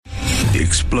The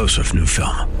explosive new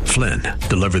film, Flynn,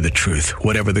 deliver the truth,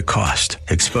 whatever the cost.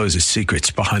 Exposes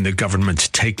secrets behind the government's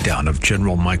takedown of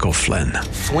General Michael Flynn.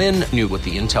 Flynn knew what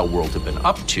the intel world had been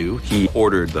up to. He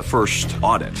ordered the first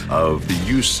audit of the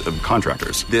use of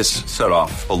contractors. This set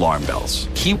off alarm bells.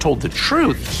 He told the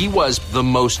truth. He was the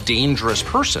most dangerous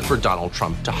person for Donald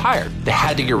Trump to hire. They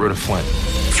had to get rid of Flynn.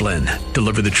 Flynn,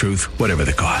 deliver the truth, whatever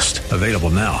the cost. Available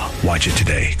now. Watch it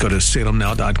today. Go to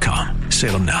salemnow.com.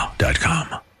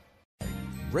 salemnow.com.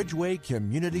 Bridgeway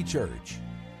Community Church.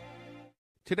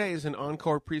 Today is an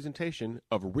encore presentation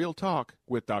of Real Talk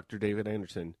with Dr. David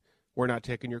Anderson. We're not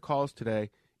taking your calls today.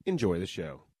 Enjoy the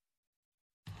show.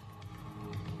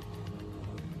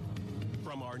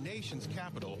 From our nation's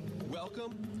capital,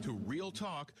 welcome to Real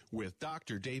Talk with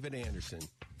Dr. David Anderson.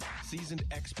 Seasoned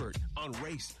expert on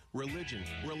race, religion,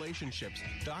 relationships,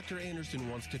 Dr. Anderson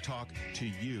wants to talk to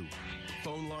you.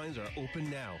 Phone lines are open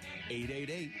now,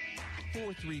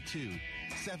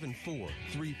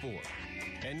 888-432-7434.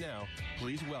 And now,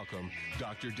 please welcome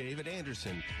Dr. David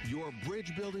Anderson, your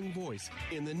bridge-building voice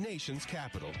in the nation's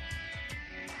capital.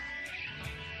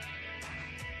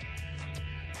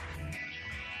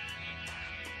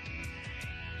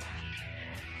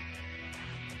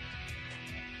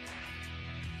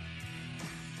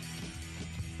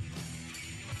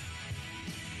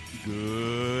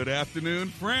 Good afternoon,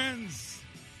 friends.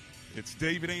 It's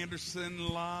David Anderson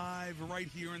live right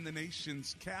here in the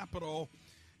nation's capital.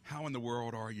 How in the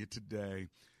world are you today?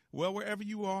 Well, wherever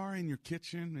you are, in your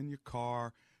kitchen, in your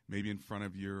car, maybe in front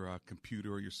of your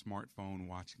computer or your smartphone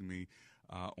watching me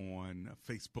on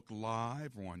Facebook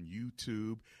Live or on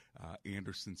YouTube.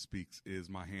 Anderson Speaks is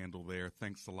my handle there.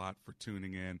 Thanks a lot for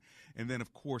tuning in. And then,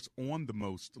 of course, on the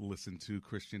most listened to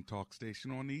Christian talk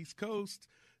station on the East Coast,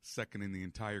 second in the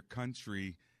entire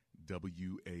country,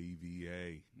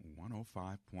 WAVA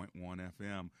 105.1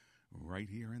 FM, right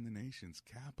here in the nation's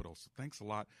capital. So thanks a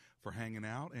lot for hanging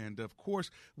out. And, of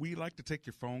course, we like to take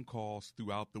your phone calls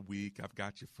throughout the week. I've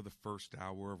got you for the first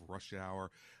hour of rush hour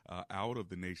out of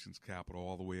the nation's capital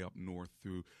all the way up north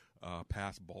through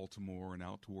past Baltimore and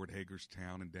out toward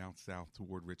Hagerstown and down south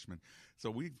toward Richmond. So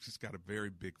we've just got a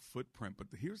very big footprint. But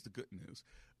here's the good news.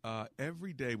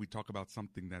 Every day we talk about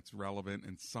something that's relevant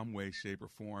in some way, shape, or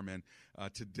form. And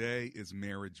today is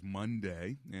Marriage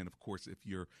Monday. And, of course, if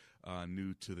you're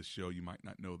new to the show, you might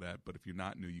not know that. But if you're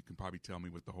not new, you can probably tell me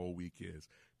what the whole week is.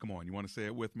 Come on, you want to say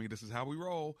it with me? This is how we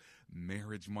roll.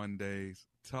 Marriage Mondays,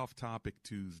 Tough Topic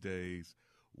Tuesdays,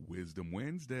 Wisdom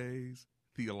Wednesdays,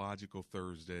 Theological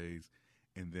Thursdays,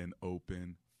 and then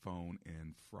Open Phone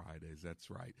and Fridays. That's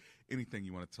right. Anything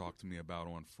you want to talk to me about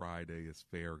on Friday is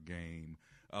fair game.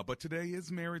 But today is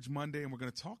Marriage Monday, and we're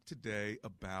going to talk today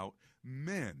about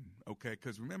men, okay?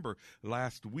 Because remember,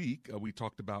 last week we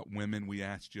talked about women. We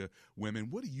asked you, women,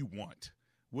 what do you want?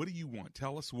 What do you want?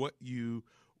 Tell us what you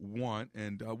want,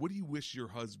 and what do you wish your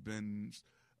husbands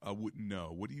would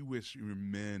know? What do you wish your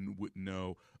men would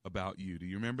know about you? Do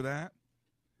you remember that?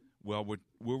 Well,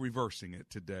 we're reversing it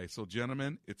today. So,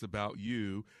 gentlemen, it's about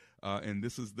you, and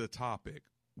this is the topic,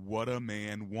 what a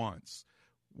man wants.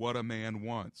 What a man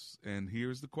wants. And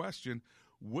here's the question,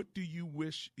 what do you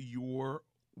wish your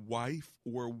wife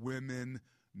or women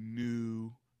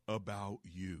knew about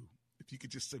you? If you could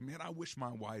just say, man, I wish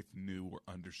my wife knew or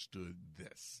understood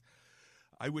this.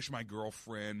 I wish my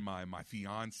girlfriend, my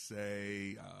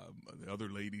fiance, the other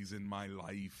ladies in my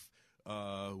life,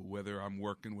 whether I'm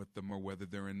working with them or whether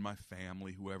they're in my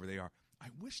family, whoever they are,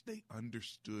 I wish they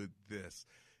understood this.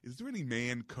 Is there any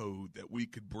man code that we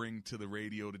could bring to the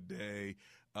radio today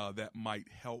that might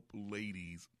help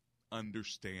ladies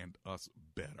understand us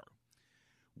better?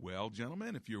 Well,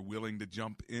 gentlemen, if you're willing to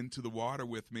jump into the water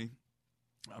with me,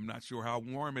 I'm not sure how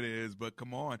warm it is, but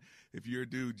come on. If you're a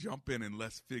dude, jump in and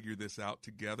let's figure this out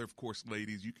together. Of course,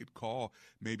 ladies, you could call.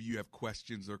 Maybe you have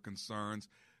questions or concerns.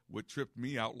 What tripped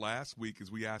me out last week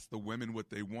is we asked the women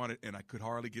what they wanted, and I could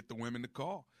hardly get the women to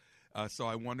call. So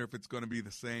I wonder if it's going to be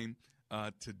the same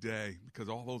today, because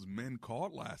all those men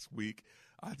called last week.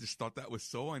 I just thought that was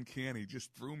so uncanny.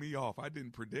 Just threw me off. I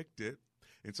didn't predict it.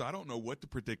 And so I don't know what to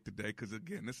predict today because,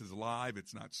 again, this is live.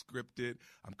 It's not scripted.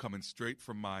 I'm coming straight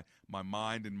from my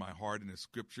mind and my heart and the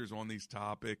scriptures on these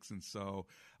topics. And so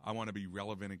I want to be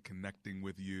relevant and connecting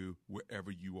with you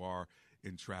wherever you are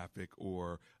in traffic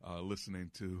or listening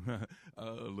to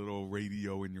a little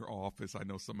radio in your office. I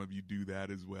know some of you do that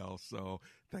as well. So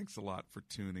thanks a lot for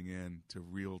tuning in to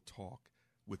Real Talk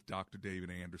with Dr.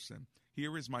 David Anderson.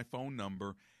 Here is my phone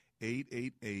number,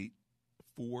 888-432-7434.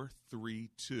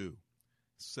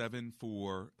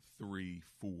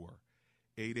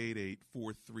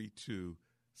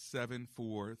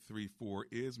 888-432-7434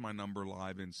 is my number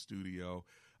live in studio.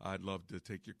 I'd love to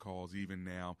take your calls even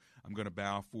now. I'm going to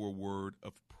bow for a word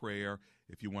of prayer.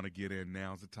 If you want to get in,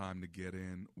 now's the time to get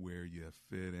in where you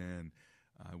fit in.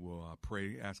 I will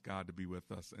pray, ask God to be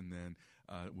with us, and then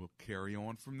we'll carry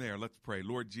on from there. Let's pray.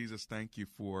 Lord Jesus, thank you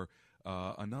for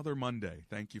another Monday.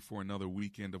 Thank you for another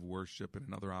weekend of worship and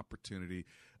another opportunity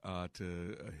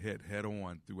to hit head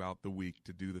on throughout the week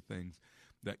to do the things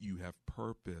that you have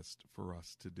purposed for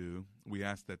us to do. We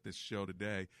ask that this show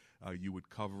today, you would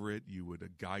cover it, you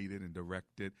would guide it and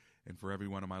direct it. And for every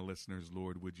one of my listeners,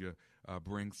 Lord, would you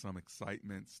bring some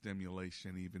excitement,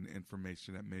 stimulation, even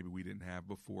information that maybe we didn't have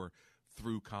before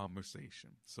through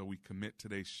conversation. So we commit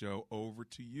today's show over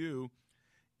to you.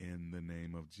 In the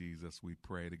name of Jesus, we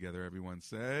pray together. Everyone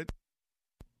said,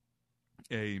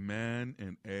 amen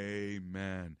and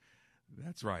amen.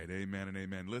 That's right. Amen and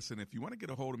amen. Listen, if you want to get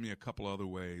a hold of me a couple other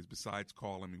ways besides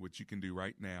calling me, which you can do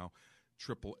right now,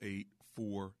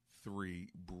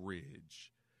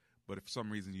 888-43-BRIDGE. But if for some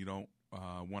reason you don't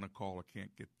want to call or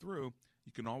can't get through,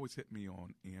 you can always hit me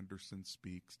on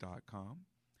AndersonSpeaks.com,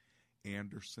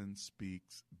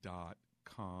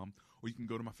 AndersonSpeaks.com, or you can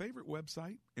go to my favorite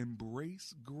website,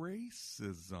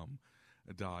 EmbraceGracism.com,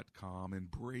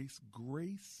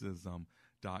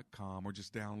 EmbraceGracism.com, or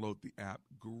just download the app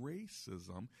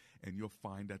Gracism, and you'll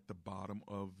find at the bottom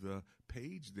of the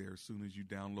page there, as soon as you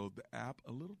download the app,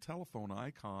 a little telephone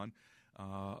icon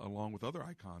along with other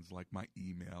icons like my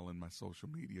email and my social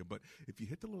media. But if you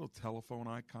hit the little telephone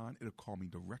icon, it'll call me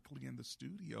directly in the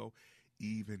studio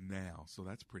even now. So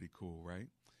that's pretty cool, right?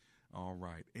 All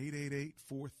right.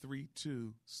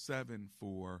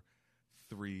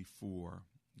 888-432-7434.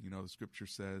 You know, the scripture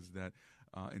says that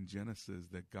in Genesis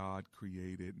that God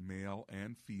created male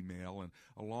and female, and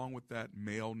along with that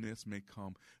maleness may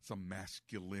come some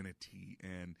masculinity.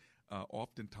 And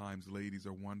oftentimes ladies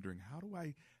are wondering, how do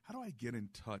I get in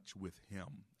touch with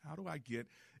him? How do I get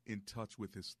in touch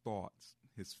with his thoughts,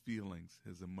 his feelings,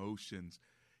 his emotions?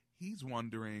 He's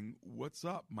wondering, what's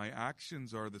up? My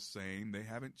actions are the same. They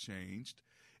haven't changed.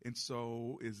 And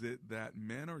so is it that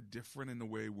men are different in the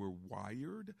way we're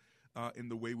wired, in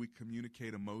the way we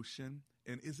communicate emotion?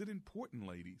 And is it important,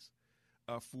 ladies,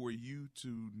 for you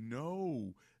to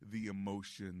know the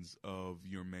emotions of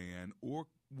your man? Or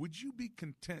would you be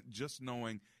content just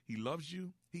knowing he loves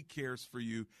you, he cares for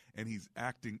you, and he's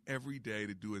acting every day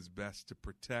to do his best to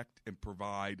protect and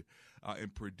provide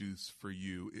and produce for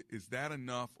you? Is that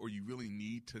enough, or you really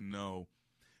need to know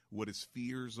what his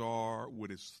fears are, what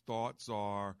his thoughts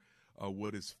are,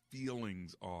 what his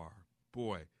feelings are?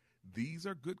 Boy, these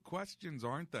are good questions,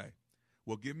 aren't they?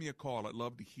 Well, give me a call. I'd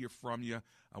love to hear from you.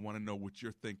 I want to know what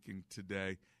you're thinking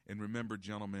today. And remember,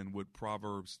 gentlemen, what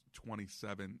Proverbs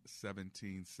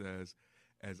 27:17 says,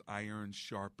 as iron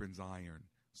sharpens iron,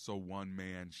 so one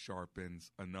man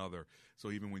sharpens another. So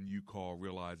even when you call,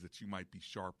 realize that you might be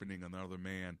sharpening another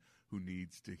man who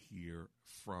needs to hear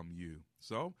from you.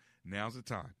 So now's the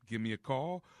time. Give me a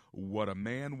call. What a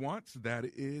man wants, that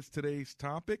is today's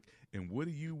topic. And what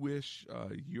do you wish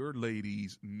your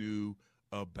ladies knew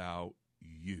about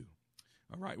you?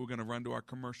 All right, we're going to run to our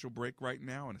commercial break right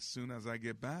now. And as soon as I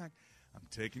get back, I'm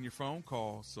taking your phone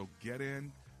call. So get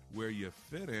in where you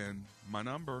fit in. My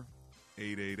number,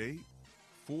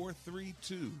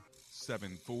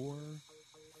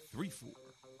 888-432-7434.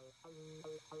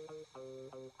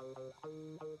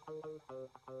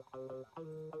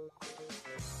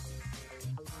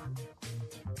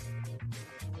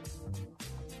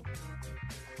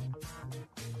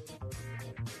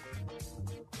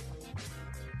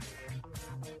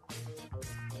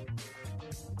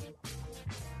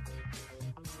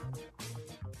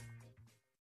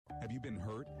 Have you been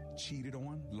hurt, cheated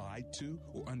on, lied to,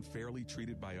 or unfairly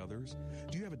treated by others?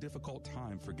 Do you have a difficult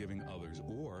time forgiving others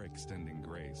or extending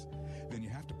grace? Then you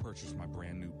have to purchase my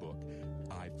brand new book,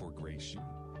 I Forgrace You.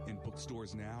 In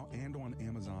bookstores now and on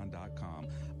Amazon.com,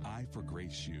 I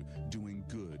Forgrace You, doing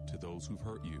good to those who've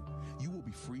hurt you. You will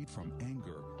be freed from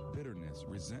anger, bitterness,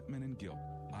 resentment, and guilt.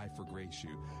 I Forgrace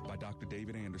You by Dr.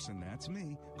 David Anderson. That's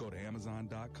me. Go to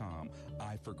Amazon.com.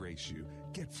 I Forgrace You.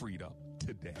 Get freed up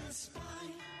today.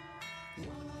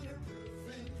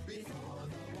 Waterproofing before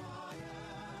the water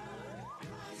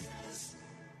rises.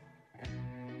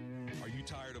 Are you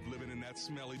tired of living in that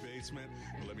smelly basement?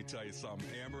 Well, let me tell you something.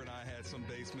 Amber and I had some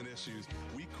basement issues.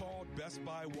 We called Best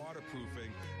Buy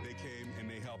Waterproofing. They came and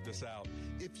they helped us out.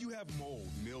 If you have mold,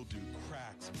 mildew,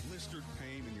 cracks, blistered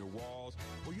pain in your walls,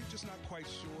 or you're just not quite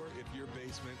sure if your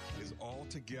basement is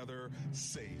altogether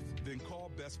safe, then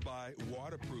call Best Buy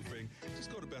Waterproofing.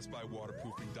 Just go to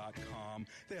bestbuywaterproofing.com.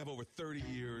 They have over 30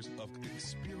 years of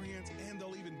experience, and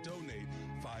they'll even donate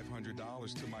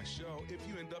 $500 to my show if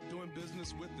you end up doing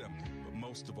business with them. But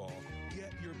most of all,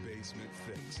 get your basement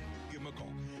fixed. Give them a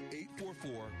call,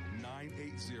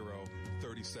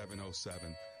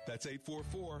 844-980-3707. That's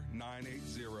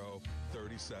 844-980-3707.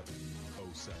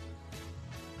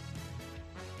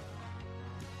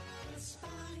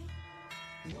 Spine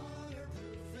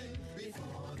waterproofing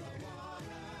before the water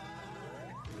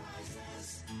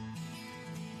rises.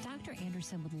 Dr.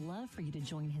 Anderson would love for you to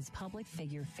join his public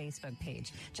figure Facebook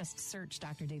page. Just search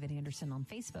Dr. David Anderson on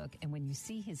Facebook, and when you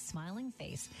see his smiling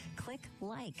face, click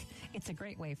like. It's a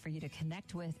great way for you to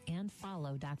connect with and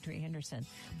follow Dr. Anderson.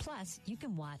 Plus, you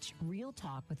can watch Real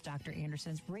Talk with Dr.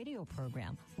 Anderson's radio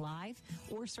program live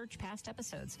or search past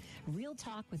episodes. Real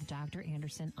Talk with Dr.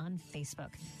 Anderson on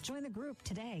Facebook. Join the group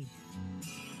today.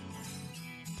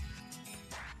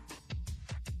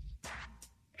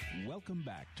 Welcome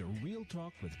back to Real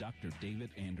Talk with Dr. David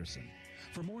Anderson.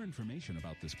 For more information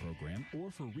about this program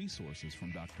or for resources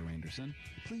from Dr. Anderson,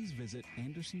 please visit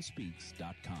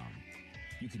andersonspeaks.com.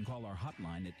 You can call our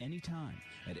hotline at any time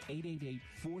at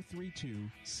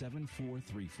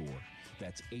 888-432-7434.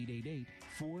 That's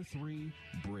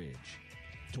 888-43-BRIDGE.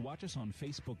 To watch us on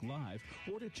Facebook Live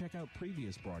or to check out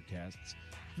previous broadcasts,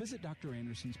 visit Dr.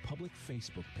 Anderson's public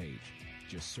Facebook page.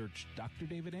 Just search Dr.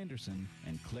 David Anderson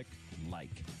and click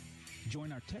like.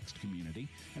 Join our text community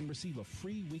and receive a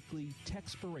free weekly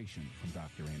Textpiration from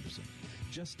Dr. Anderson.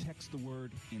 Just text the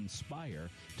word INSPIRE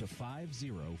to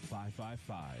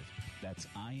 50555. That's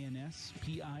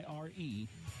INSPIRE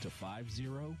to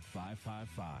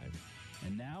 50555.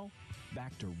 And now,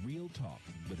 back to Real Talk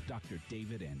with Dr.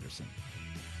 David Anderson.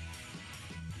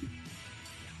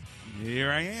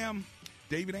 Here I am,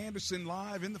 David Anderson,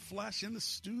 live in the flesh in the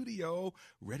studio,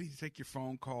 ready to take your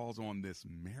phone calls on this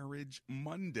Marriage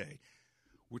Monday.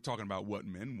 We're talking about what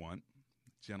men want.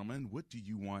 Gentlemen, what do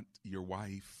you want your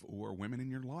wife or women in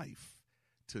your life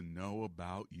to know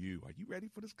about you? Are you ready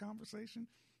for this conversation?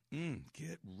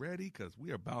 Get ready, because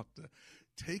we are about to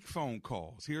take phone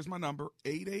calls. Here's my number,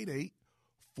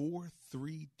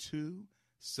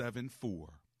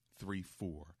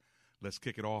 888-432-7434. Let's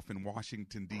kick it off in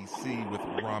Washington, D.C. with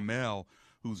Ramel,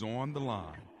 who's on the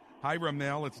line. Hi,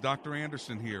 Ramel. It's Dr.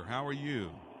 Anderson here. How are you?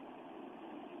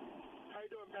 How you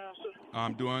doing, Pastor?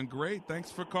 I'm doing great. Thanks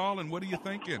for calling. What are you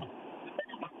thinking?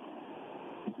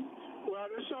 Well,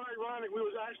 it's so ironic. We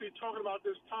was actually talking about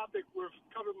this topic with a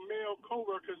couple of male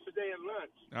coworkers today at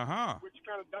lunch, which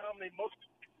kind of dominate most of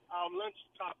our lunch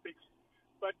topics.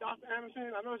 But Dr.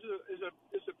 Anderson, I know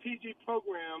it's a PG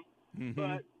program,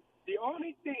 but the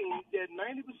only thing that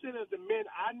 90% of the men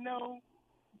I know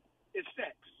is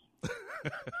sex.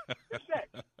 It's sex.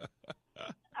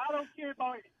 I don't care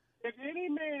about it. If any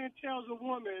man tells a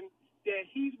woman that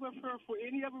he's with her for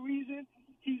any other reason,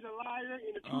 he's a liar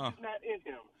and the truth is not in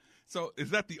him. So is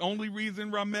that the only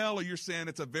reason, Ramel, or you're saying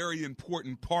it's a very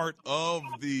important part of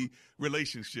the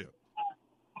relationship?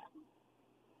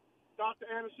 Dr.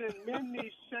 Anderson, men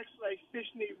need sex like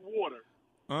fish need water.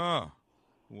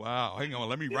 Wow. Hang on.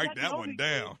 Let me write that one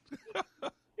down.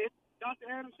 Dr.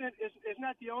 Anderson, it's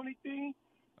not the only thing,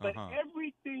 but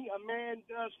everything a man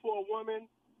does for a woman,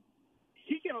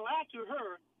 he can lie to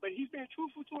her, but he's being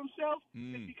truthful to himself.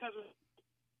 It's because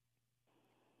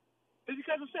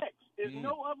of sex. There's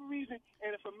no other reason.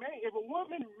 And if a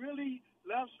woman really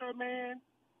loves her man,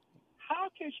 how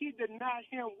can she deny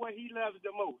him what he loves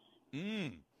the most?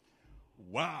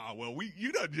 Wow. Well,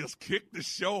 you done just kicked the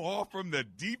show off from the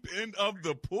deep end of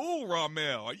the pool,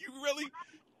 Ramel. Are you really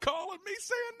calling me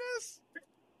saying this?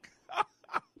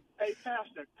 Hey,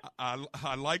 Pastor. I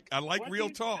like real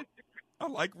talk. I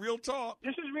like real talk.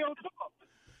 This is real talk.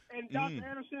 And Dr.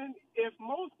 Anderson, if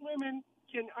most women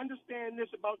can understand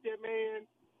this about their man,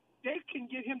 they can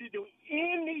get him to do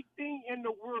anything in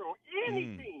the world.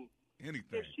 Anything.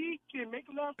 If she can make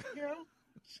love to him.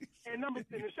 And the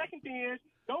second thing is,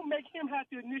 don't make him have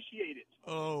to initiate it.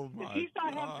 Oh, my If he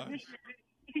starts having to initiate it,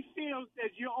 he feels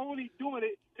that you're only doing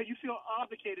it because you feel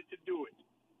obligated to do it.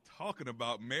 Talking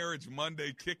about Marriage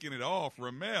Monday, kicking it off,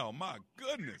 Ramel, my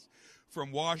goodness,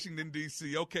 from Washington,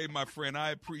 D.C. Okay, my friend,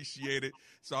 I appreciate it.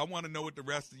 So I want to know what the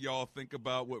rest of y'all think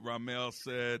about what Ramel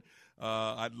said.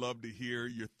 I'd love to hear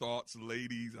your thoughts,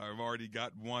 ladies. I've already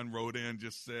got one wrote in,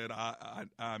 just said,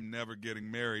 I'm never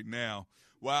getting married now.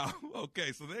 Wow.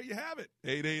 Okay, so there you have it.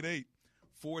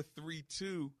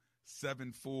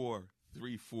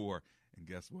 888-432-7434. And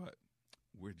guess what?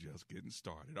 We're just getting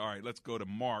started. All right, let's go to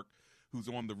Mark, who's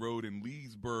on the road in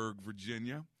Leesburg,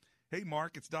 Virginia. Hey,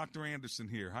 Mark, it's Dr. Anderson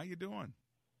here. How you doing?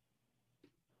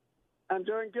 I'm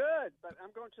doing good, but I'm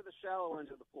going to the shallow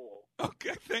end of the pool.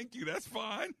 Okay, thank you. That's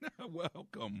fine.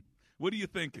 Welcome. What are you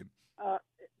thinking?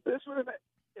 This would have been,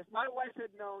 if my wife had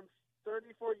known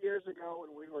 34 years ago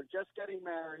when we were just getting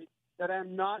married that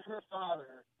I'm not her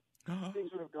father,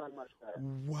 things would have gone much better.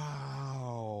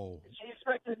 Wow.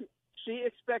 She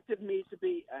expected me to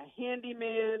be a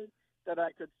handyman, that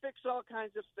I could fix all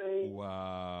kinds of things.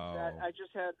 Wow. That I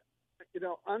just had,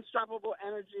 unstoppable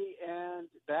energy, and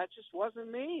that just wasn't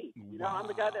me. I'm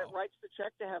the guy that writes the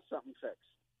check to have something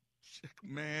fixed.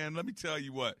 Man, let me tell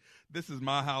you what. This is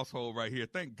my household right here.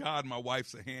 Thank God my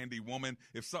wife's a handy woman.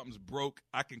 If something's broke,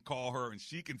 I can call her and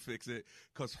she can fix it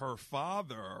because her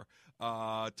father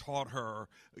taught her,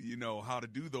 how to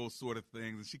do those sort of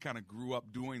things. And she kind of grew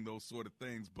up doing those sort of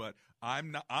things. But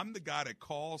I'm the guy that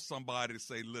calls somebody to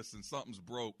say, listen, something's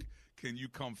broke. Can you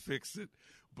come fix it?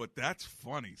 But that's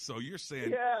funny. So you're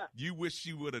saying you wish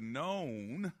you would have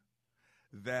known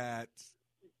that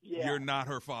you're not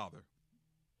her father.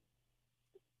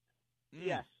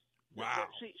 Yes. Wow.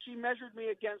 She measured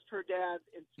me against her dad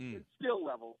in skill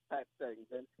level type things,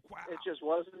 and it just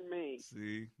wasn't me.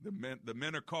 See, the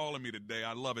men are calling me today.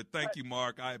 I love it. Thank you,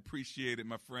 Mark. I appreciate it,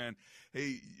 my friend.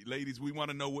 Hey, ladies, we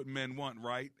want to know what men want,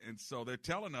 right? And so they're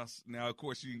telling us. Now, of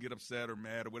course, you can get upset or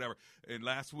mad or whatever. And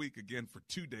last week, again, for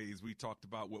 2 days, we talked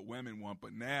about what women want.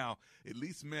 But now, at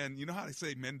least men, you know how they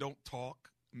say men don't talk?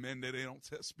 Men, that they don't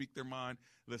speak their mind?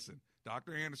 Listen.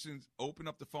 Dr. Anderson's open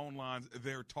up the phone lines.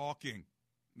 They're talking.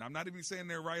 Now, I'm not even saying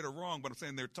they're right or wrong, but I'm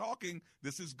saying they're talking.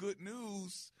 This is good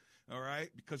news, all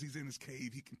right? Because he's in his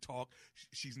cave. He can talk.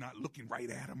 She's not looking right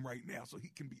at him right now, so he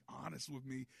can be honest with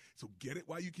me. So get it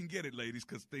while you can get it, ladies,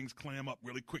 because things clam up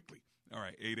really quickly. All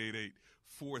right,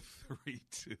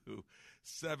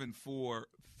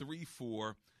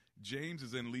 888-432-7434. James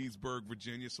is in Leesburg,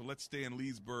 Virginia, so let's stay in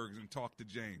Leesburg and talk to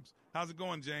James. How's it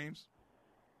going, James?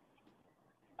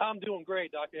 I'm doing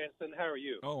great, Dr. Anderson. How are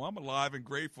you? Oh, I'm alive and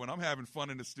grateful, and I'm having fun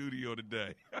in the studio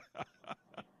today.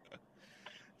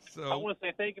 So I want to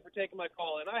say thank you for taking my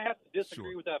call, and I have to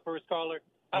disagree with that first caller.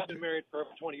 I've been married for over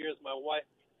 20 years. My wife,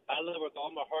 I love her with all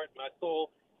my heart and my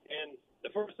soul, and the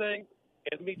first thing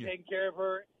is me taking care of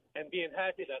her and being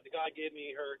happy that God gave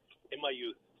me her in my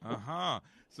youth.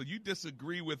 So you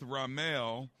disagree with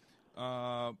Ramel.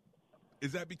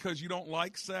 Is that because you don't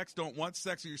like sex, don't want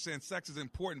sex, or you're saying sex is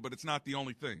important, but it's not the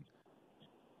only thing?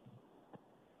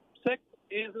 Sex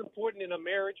is important in a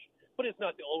marriage, but it's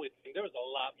not the only thing. There's a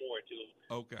lot more to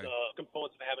the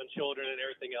components of having children and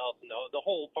everything else, and the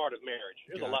whole part of marriage.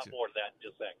 There's a lot more to that than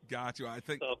just sex. Got you. I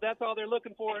think so. If that's all they're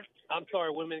looking for, I'm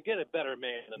sorry, women, get a better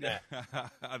man than that.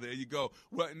 There you go.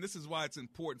 Well, and this is why it's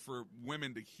important for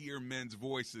women to hear men's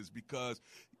voices, because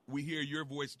we hear your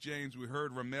voice, James. We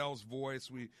heard Ramel's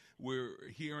voice. We're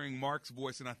hearing Mark's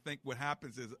voice. And I think what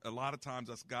happens is a lot of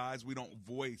times us guys, we don't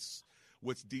voice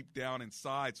what's deep down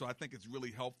inside. So I think it's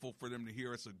really helpful for them to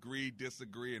hear us agree,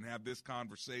 disagree, and have this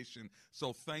conversation.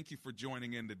 So thank you for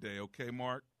joining in today. Okay,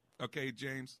 Mark? Okay,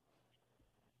 James?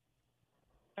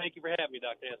 Thank you for having me,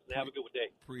 Dr. Anderson. Have a good day.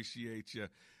 Appreciate you.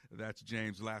 That's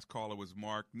James. Last caller was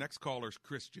Mark. Next caller is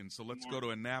Christian. So let's go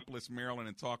to Annapolis, Maryland,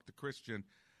 and talk to Christian.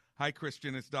 Hi,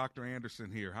 Christian. It's Dr.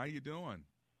 Anderson here. How you doing?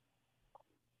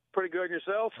 Pretty good.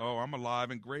 Yourself? Oh, I'm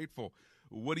alive and grateful.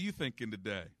 What are you thinking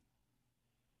today?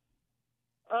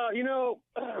 I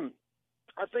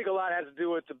think a lot has to do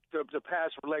with the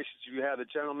past relationship you had. The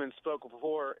gentleman spoke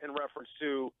before in reference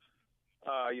to,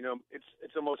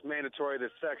 it's almost mandatory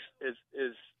that sex is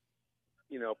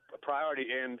a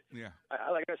priority. And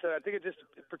like I said, I think it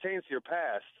pertains to your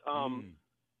past.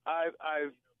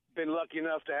 I've been lucky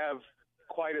enough to have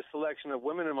quite a selection of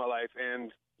women in my life,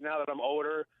 and now that I'm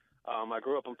older, I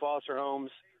grew up in foster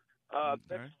homes.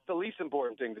 That's the least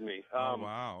important thing to me.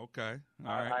 Wow. Okay.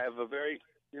 All right. I have a very,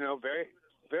 very,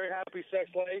 very happy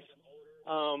sex life.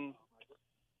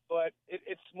 But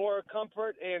it's more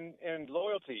comfort and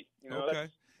loyalty.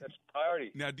 That's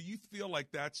priority. Now, do you feel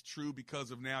like that's true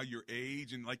because of now your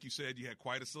age? And like you said, you had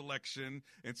quite a selection.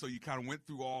 And so you kind of went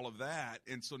through all of that.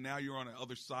 And so now you're on the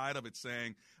other side of it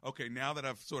saying, okay, now that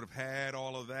I've sort of had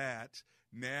all of that,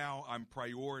 now I'm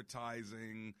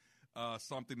prioritizing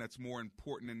something that's more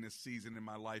important in this season in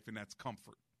my life, and that's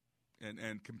comfort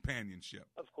and companionship.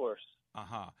 Of course.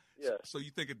 Yes. So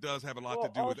you think it does have a lot to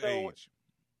do with age?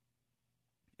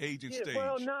 Age and stage.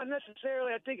 Well, not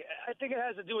necessarily. I think it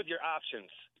has to do with your options.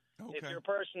 Okay. If you're a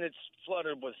person that's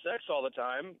flooded with sex all the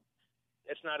time,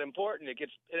 it's not important. It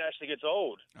actually gets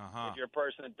old. If you're a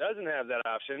person that doesn't have that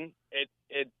option,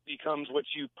 it becomes what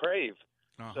you crave.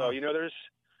 So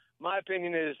my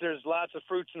opinion is there's lots of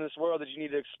fruits in this world that you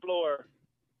need to explore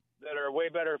that are way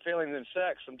better feeling than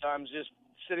sex. Sometimes just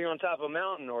sitting on top of a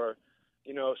mountain, or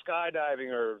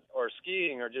skydiving, or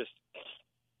skiing, or just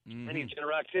any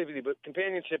general activity. But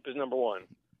companionship is number one.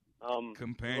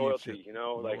 Companionship,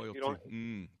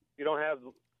 loyalty. You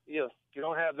you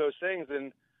don't have those things,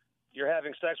 then you're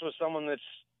having sex with someone that's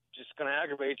just going to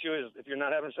aggravate you if you're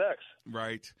not having sex.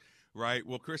 Right. Right.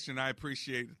 Well, Christian, I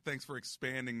appreciate it. Thanks for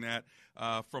expanding that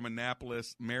from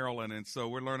Annapolis, Maryland. And so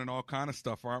we're learning all kind of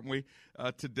stuff, aren't we,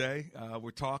 today?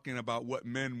 We're talking about what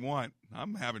men want.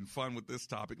 I'm having fun with this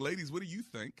topic. Ladies, what do you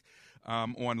think?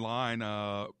 Online,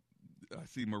 I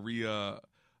see Maria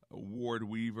Ward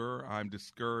Weaver. I'm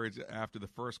discouraged after the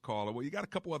first caller. Well, you got a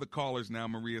couple other callers now,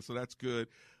 Maria, so that's good.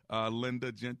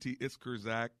 Linda Genti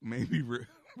Iskerzak, maybe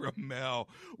Ramel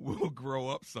will grow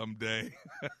up someday.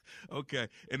 Okay.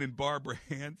 And then Barbara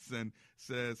Hanson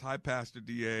says, hi, Pastor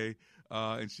D.A.,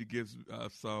 and she gives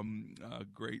some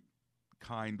great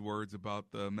kind words about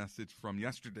the message from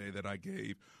yesterday that I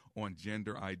gave on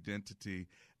gender identity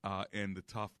and the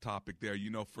tough topic there.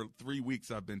 You know, for 3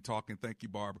 weeks I've been talking, thank you,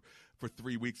 Barbara, for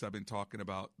 3 weeks I've been talking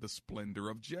about the splendor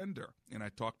of gender. And I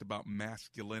talked about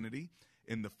masculinity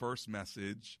in the first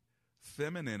message,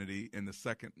 femininity in the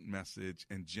second message,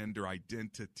 and gender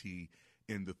identity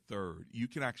in the third. You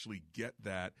can actually get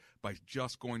that by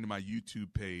just going to my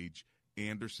YouTube page,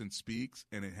 Anderson Speaks,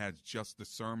 and it has just the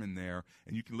sermon there,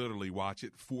 and you can literally watch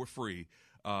it for free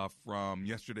from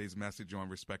yesterday's message on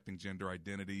respecting gender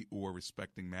identity or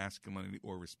respecting masculinity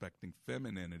or respecting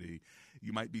femininity.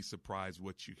 You might be surprised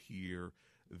what you hear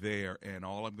there, and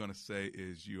all I'm going to say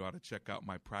is you ought to check out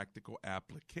my practical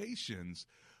applications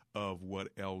of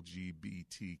what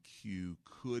LGBTQ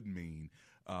could mean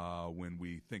when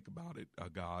we think about it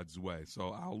God's way.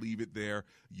 So I'll leave it there.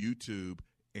 YouTube,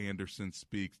 Anderson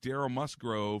Speaks. Daryl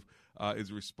Musgrove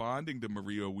is responding to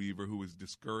Maria Weaver, who was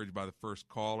discouraged by the first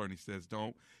caller, and he says,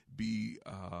 don't be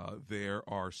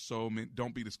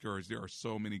discouraged. There are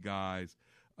so many guys,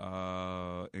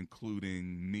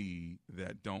 including me,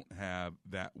 that don't have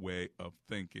that way of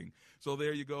thinking. So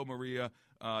there you go, Maria.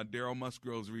 Daryl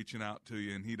Musgrove's reaching out to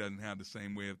you, and he doesn't have the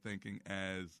same way of thinking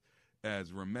as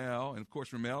Ramel. And, of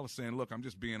course, Ramel is saying, look, I'm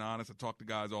just being honest. I talk to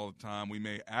guys all the time. We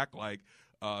may act like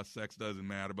sex doesn't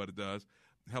matter, but it does.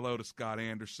 Hello to Scott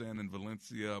Anderson and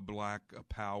Valencia Black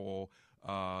Powell,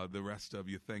 the rest of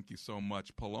you. Thank you so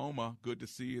much. Paloma, good to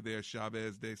see you there.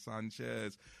 Chavez de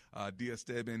Sanchez, Diaz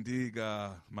de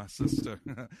Bendiga, my sister.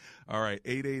 All right,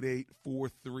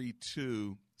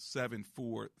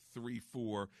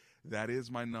 888-432-7434. That is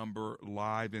my number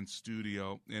live in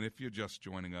studio. And if you're just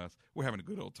joining us, we're having a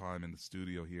good old time in the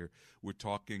studio here. We're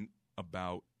talking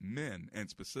about men, and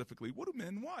specifically, what do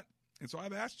men want? And so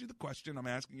I've asked you the question. I'm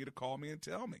asking you to call me and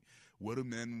tell me, what do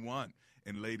men want?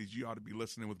 And ladies, you ought to be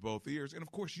listening with both ears. And,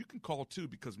 of course, you can call, too,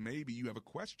 because maybe you have a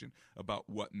question about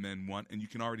what men want, and you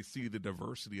can already see the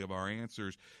diversity of our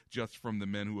answers just from the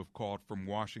men who have called from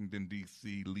Washington,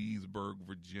 D.C., Leesburg,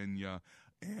 Virginia,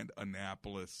 and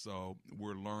Annapolis. So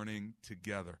we're learning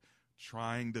together,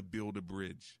 trying to build a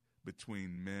bridge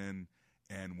between men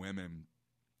and women.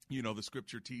 You know, the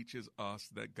scripture teaches us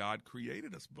that God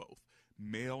created us both,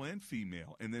 male and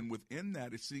female. And then within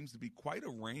that, it seems to be quite a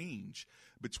range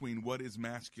between what is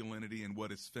masculinity and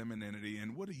what is femininity.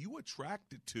 And what are you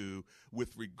attracted to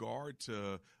with regard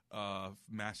to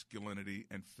masculinity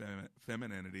and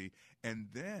femininity? And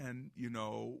then, you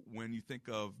know, when you think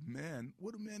of men,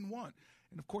 what do men want?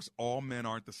 And, of course, all men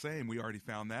aren't the same. We already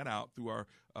found that out through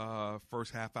our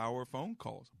first half hour phone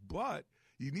calls. But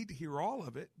you need to hear all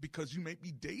of it because you may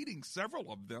be dating several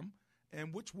of them.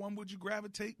 And which one would you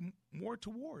gravitate more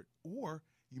toward? Or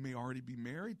you may already be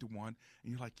married to one,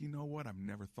 and you're like, you know what? I've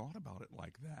never thought about it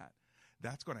like that.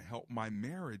 That's going to help my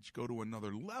marriage go to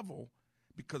another level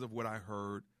because of what I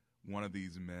heard one of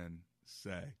these men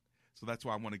say. So that's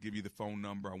why I want to give you the phone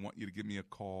number. I want you to give me a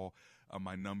call.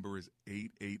 My number is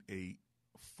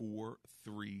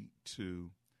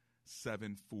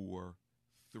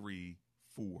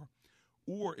 888-432-7434.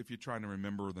 Or if you're trying to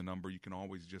remember the number, you can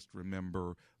always just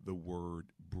remember the word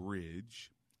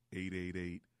bridge,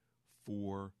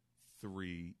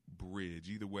 888-43-BRIDGE.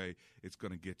 Either way, it's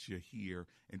going to get you here.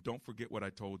 And don't forget what I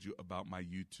told you about my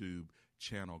YouTube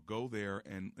channel. Go there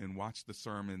and watch the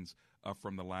sermons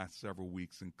from the last several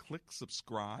weeks and click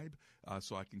subscribe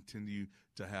so I continue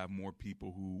to have more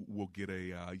people who will get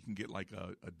you can get like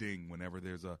a ding whenever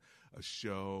there's a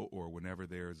show or whenever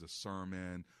there's a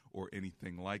sermon or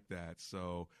anything like that.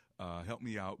 So help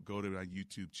me out. Go to my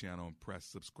YouTube channel and press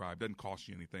subscribe. Doesn't cost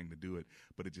you anything to do it,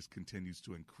 but it just continues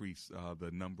to increase the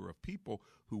number of people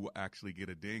who will actually get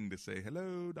a ding to say,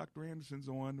 hello, Dr. Anderson's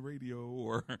on the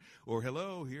radio, or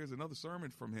hello, here's another sermon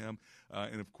from him.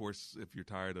 And, of course, if you're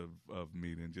tired of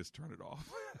me, then just turn it off.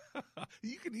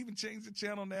 You can even change the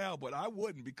channel now, but I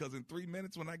wouldn't, because in 3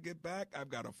 minutes when I get back, I've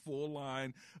got a full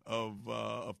line of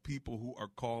people who are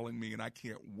calling me, and I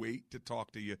can't wait to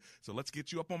talk to you. So let's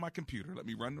get you up on my computer. Let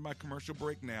me run to my commercial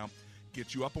break now,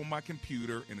 get you up on my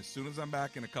computer, and as soon as I'm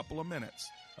back in a couple of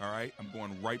minutes, all right, I'm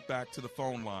going right back to the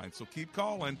phone line. So keep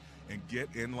calling and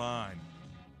get in line.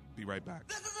 Be right back.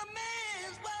 This is a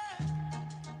man's world.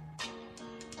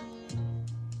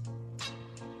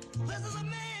 This is a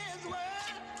man's world.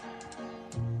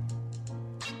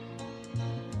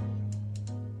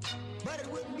 But it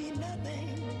wouldn't be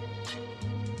nothing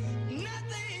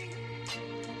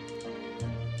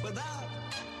without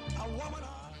a woman.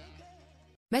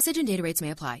 Message and data rates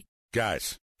may apply.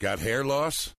 Guys, got hair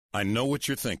loss? I know what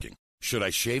you're thinking. Should I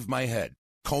shave my head?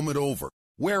 Comb it over?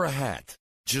 Wear a hat?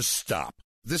 Just stop.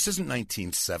 This isn't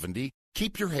 1970.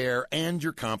 Keep your hair and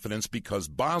your confidence, because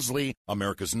Bosley,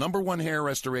 America's #1 hair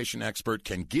restoration expert,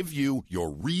 can give you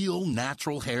your real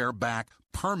natural hair back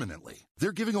permanently.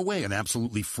 They're giving away an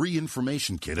absolutely free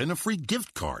information kit and a free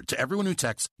gift card to everyone who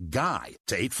texts GUY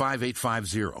to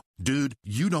 85850. Dude,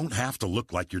 you don't have to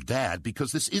look like your dad,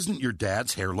 because this isn't your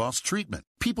dad's hair loss treatment.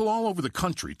 People all over the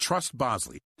country trust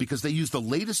Bosley because they use the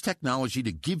latest technology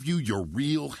to give you your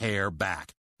real hair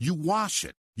back. You wash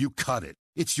it, you cut it.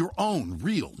 It's your own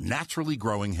real, naturally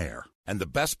growing hair. And the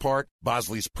best part,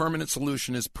 Bosley's permanent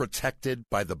solution is protected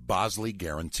by the Bosley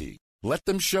Guarantee. Let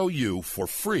them show you for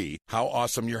free how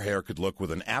awesome your hair could look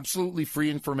with an absolutely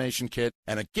free information kit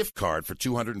and a gift card for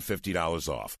 $250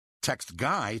 off. Text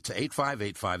GUY to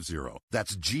 85850.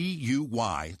 That's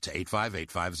GUY to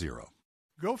 85850.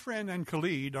 Gofran and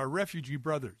Khalid are refugee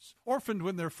brothers, orphaned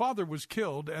when their father was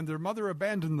killed and their mother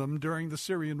abandoned them during the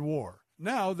Syrian war.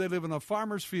 Now they live in a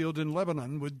farmer's field in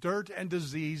Lebanon with dirt and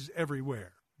disease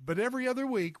everywhere. But every other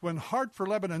week, when Heart for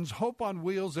Lebanon's Hope on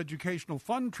Wheels educational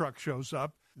fund truck shows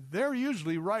up, they're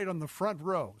usually right on the front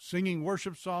row, singing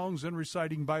worship songs and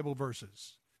reciting Bible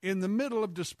verses. In the middle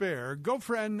of despair,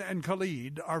 Gofran and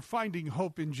Khalid are finding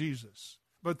hope in Jesus.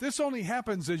 But this only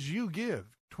happens as you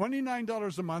give.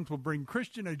 $29 a month will bring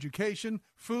Christian education,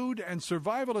 food, and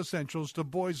survival essentials to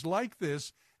boys like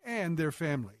this and their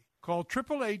family. Call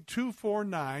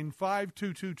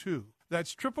 888-249-5222.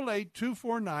 That's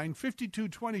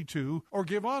 888-249-5222, or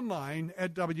give online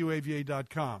at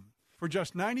WAVA.com. For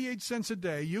just 98 cents a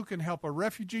day, you can help a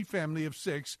refugee family of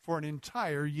 6 for an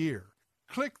entire year.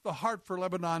 Click the Heart for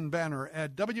Lebanon banner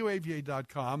at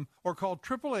WAVA.com or call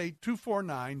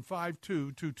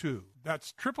 888-249-5222.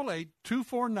 That's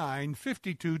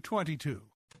 888-249-5222.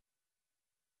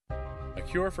 A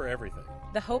cure for everything.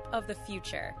 The hope of the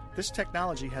future. This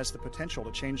technology has the potential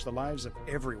to change the lives of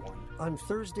everyone. On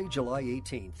Thursday, July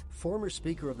 18th, former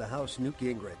Speaker of the House Newt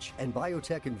Gingrich and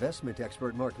biotech investment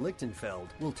expert Mark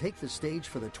Lichtenfeld will take the stage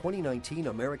for the 2019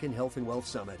 American Health and Wealth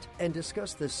Summit and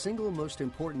discuss the single most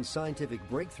important scientific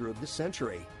breakthrough of the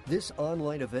century. This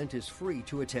online event is free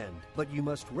to attend, but you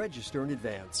must register in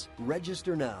advance.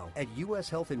 Register now at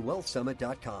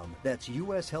ushealthandwealthsummit.com. That's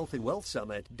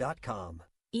ushealthandwealthsummit.com.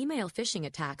 Email phishing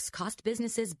attacks cost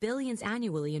businesses billions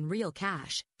annually in real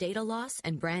cash, data loss,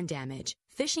 and brand damage.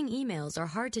 Phishing emails are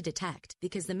hard to detect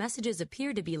because the messages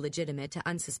appear to be legitimate to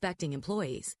unsuspecting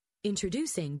employees.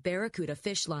 Introducing Barracuda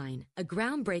Phishline, a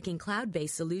groundbreaking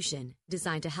cloud-based solution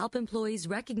designed to help employees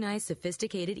recognize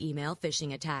sophisticated email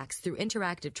phishing attacks through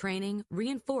interactive training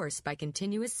reinforced by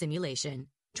continuous simulation.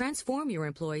 Transform your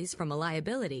employees from a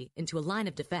liability into a line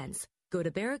of defense. Go to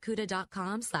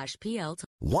barracuda.com/PL.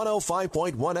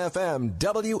 105.1 FM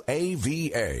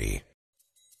WAVA.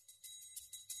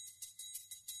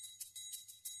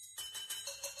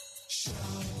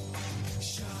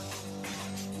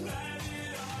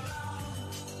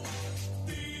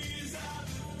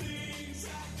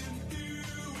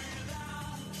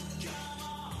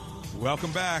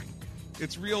 Welcome back.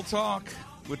 It's Real Talk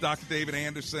with Dr. David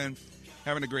Anderson.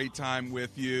 Having a great time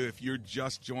with you. If you're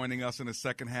just joining us in the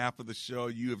second half of the show,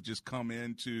 you have just come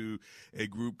into a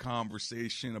group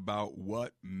conversation about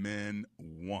what men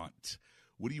want.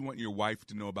 What do you want your wife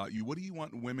to know about you? What do you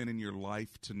want women in your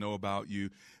life to know about you?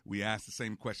 We asked the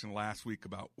same question last week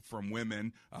from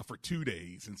women for 2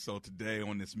 days. And so today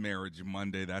on this Marriage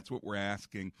Monday, that's what we're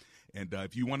asking. And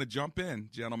if you want to jump in,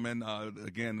 gentlemen,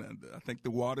 again, I think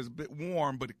the water's a bit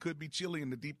warm, but it could be chilly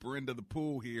in the deeper end of the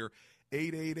pool here.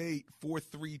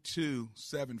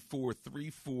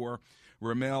 888-432-7434.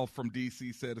 Ramel from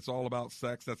D.C. said it's all about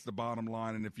sex. That's the bottom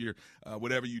line. And if you're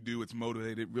whatever you do, it's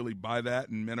motivated really by that.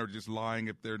 And men are just lying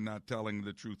if they're not telling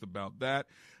the truth about that.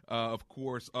 Of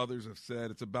course, others have said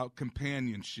it's about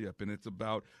companionship, and it's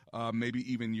about maybe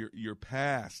even your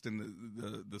past and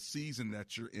the season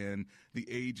that you're in, the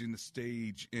age and the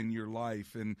stage in your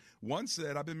life. And one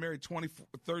said, I've been married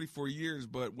 34 years,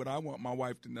 but what I want my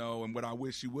wife to know and what I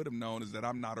wish she would have known is that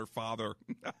I'm not her father.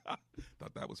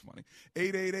 Thought that was funny.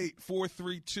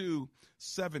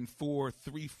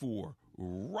 888-432-7434.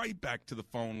 Right back to the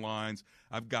phone lines.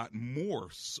 I've got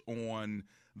Morse on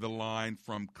the line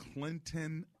from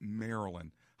Clinton,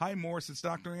 Maryland. Hi, Morris. It's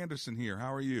Dr. Anderson here.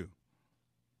 How are you?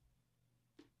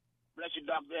 Bless you,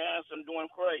 Dr. Anderson. Doing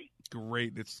great.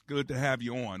 Great. It's good to have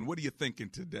you on. What are you thinking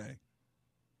today?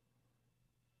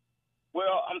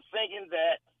 Well, I'm thinking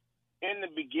that in the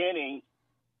beginning,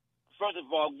 first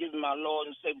of all, giving my Lord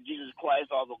and Savior Jesus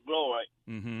Christ all the glory.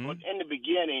 Mm-hmm. But in the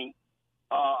beginning,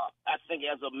 I think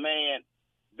as a man,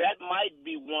 that might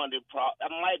be that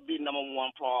might be number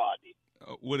one priority.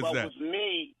 What is that? With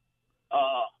me,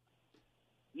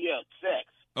 sex.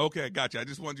 Okay, gotcha. I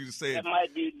just wanted you to say that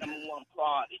might be number one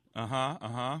priority.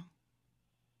 Uh-huh.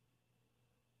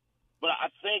 But I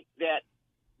think that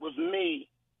with me,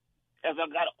 as I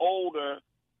got older,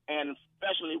 and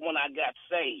especially when I got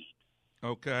saved,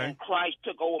 okay, and Christ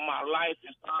took over my life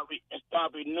and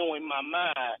started renewing my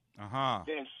mind,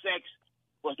 then sex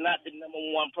was not the number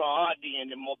one priority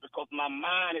anymore because my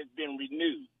mind has been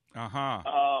renewed.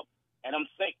 And I'm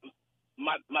thinking,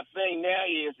 my thing now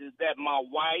is that my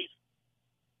wife,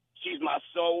 she's my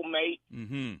soulmate.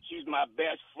 Mm-hmm. She's my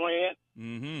best friend.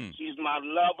 Mm-hmm. She's my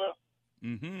lover.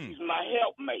 Mm-hmm. She's my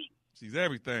helpmate. She's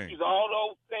everything. She's all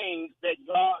those things that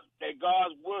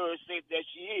God's word says that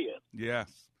she is. Yes.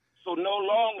 So no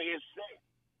longer is sex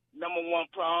number one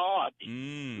priority.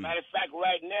 Matter of fact,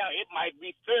 right now it might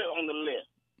be third on the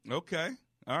list. Okay.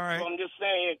 All right. So I'm just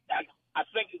saying, I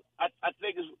think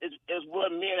it's where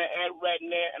men are at right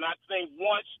now, and I think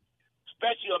once,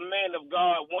 especially a man of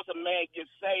God, once a man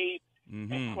gets saved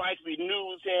and Christ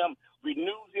renews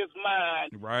his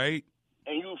mind, right,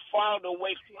 and you follow the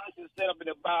way Christ is set up in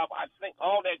the Bible, I think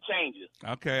all that changes.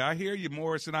 Okay, I hear you,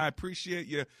 Morris, and I appreciate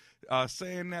you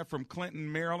saying that from Clinton,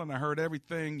 Maryland. I heard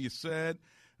everything you said.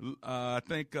 I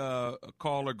think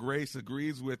caller Grace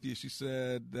agrees with you. She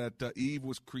said that Eve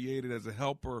was created as a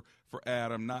helper for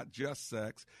Adam, not just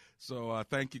sex. So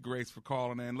thank you, Grace, for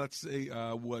calling in. Let's see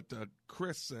what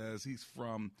Chris says. He's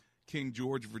from King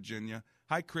George, Virginia.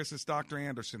 Hi, Chris. It's Dr.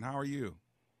 Anderson. How are you?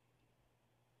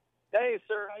 Hey,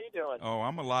 sir. How you doing? Oh,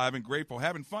 I'm alive and grateful.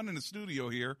 Having fun in the studio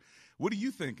here. What are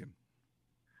you thinking?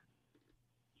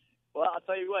 Well, I'll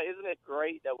tell you what, isn't it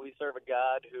great that we serve a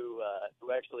God who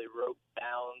actually wrote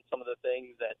down some of the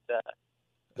things that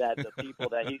the people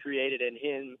that he created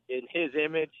in his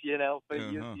image, you know? But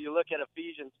you look at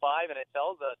Ephesians 5 and it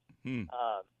tells us,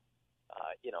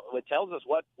 it tells us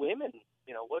what women,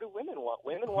 what do women want?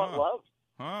 Women want love.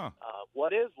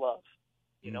 What is love?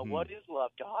 You know, what is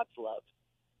love? God's love.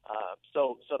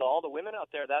 So to all the women out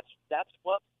there, that's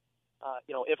what,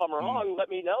 if I'm wrong, let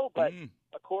me know. But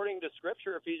according to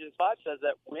Scripture, Ephesians 5 says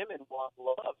that women want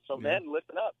love. So men,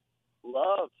 listen up.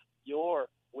 Love your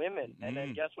women. And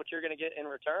then guess what you're going to get in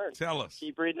return? Tell us.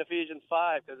 Keep reading Ephesians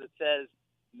 5 because it says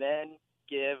men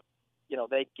give,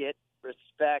 they get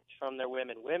respect from their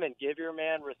women. Women, give your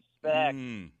man respect.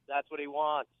 That's what he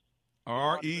wants.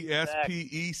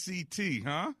 RESPECT,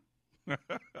 huh?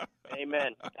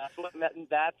 Amen. That's what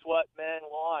men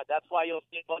want. That's why you'll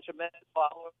see a bunch of men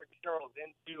following girls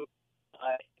into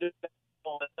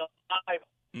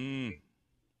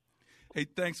Hey,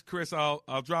 thanks, Chris.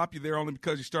 I'll drop you there only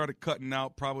because you started cutting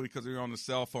out, probably because you're on the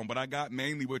cell phone. But I got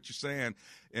mainly what you're saying,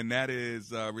 and that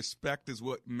is respect is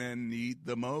what men need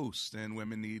the most, and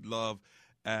women need love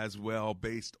as well,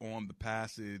 based on the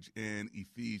passage in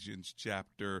Ephesians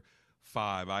chapter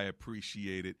 5. I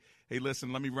appreciate it. Hey,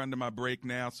 listen, let me run to my break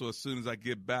now, so as soon as I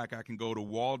get back, I can go to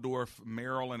Waldorf,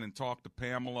 Maryland, and talk to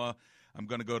Pamela. I'm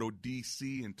going to go to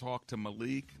D.C. and talk to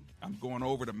Malik. I'm going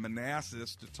over to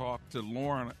Manassas to talk to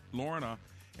Lorna.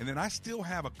 And then I still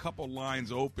have a couple lines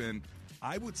open.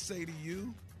 I would say to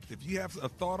you, if you have a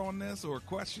thought on this or a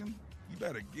question, you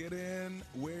better get in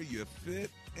where you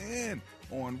fit in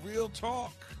on Real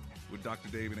Talk with Dr.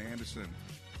 David Anderson.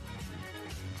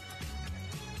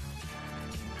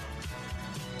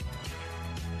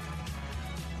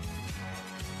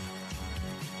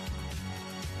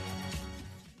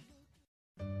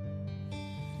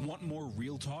 Want more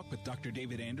Real Talk with Dr.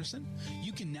 David Anderson?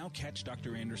 You can now catch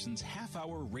Dr. Anderson's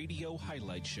half-hour radio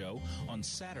highlight show on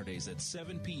Saturdays at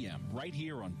 7 p.m. right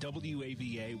here on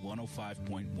WAVA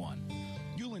 105.1.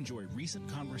 You'll enjoy recent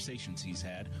conversations he's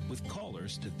had with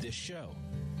callers to this show.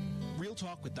 Real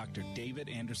Talk with Dr. David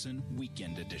Anderson,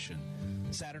 Weekend Edition.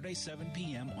 Saturday, 7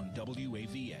 p.m. on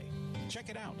WAVA. Check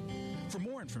it out. For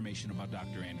more information about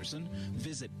Dr. Anderson,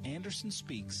 visit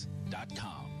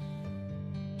andersonspeaks.com.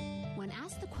 When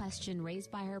asked the question raised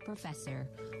by her professor,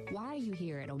 why are you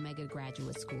here at Omega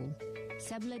Graduate School?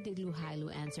 Sebla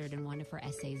Digluhailu answered in one of her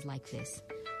essays like this: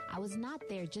 I was not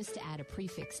there just to add a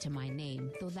prefix to my name,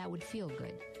 though that would feel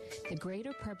good. The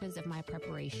greater purpose of my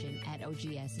preparation at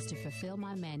OGS is to fulfill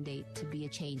my mandate to be a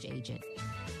change agent.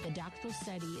 The doctoral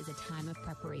study is a time of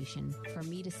preparation for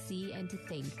me to see and to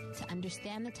think, to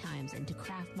understand the times, and to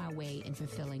craft my way in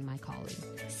fulfilling my calling.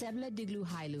 Sebla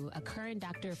Digluhailu, a current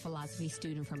Doctor of Philosophy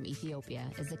student from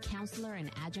Ethiopia, is a counselor and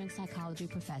adjunct psychology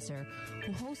professor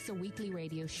who hosts a weekly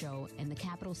radio show in the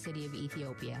capital city of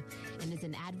Ethiopia and is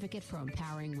an advocate for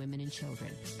empowering women and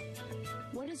children.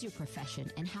 What is your profession,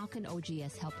 and how can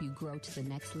OGS help you grow to the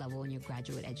next level in your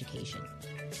graduate education?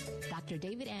 Dr.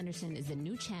 David Anderson is the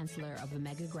new chancellor of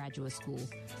Omega Graduate School,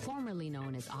 formerly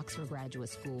known as Oxford Graduate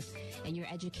School, and your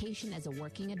education as a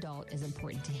working adult is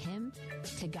important to him,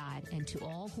 to God, and to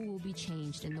all who will be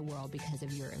changed in the world because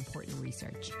of your important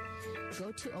research.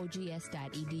 Go to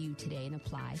ogs.edu today and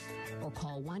apply, or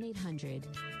call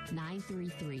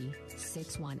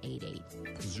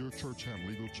 1-800-933-6188. Does your church have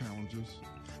legal challenges?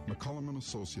 McCullum &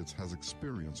 Associates has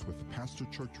experience with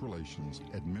pastor-church relations,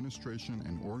 administration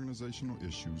and organizational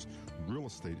issues, real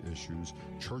estate issues,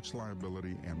 church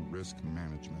liability, and risk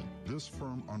management. This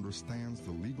firm understands the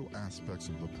legal aspects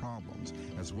of the problems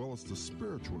as well as the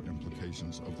spiritual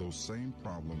implications of those same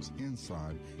problems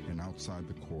inside and outside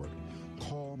the court.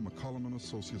 Call McCullum &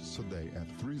 Associates today at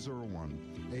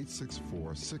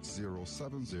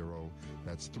 301-864-6070.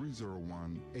 That's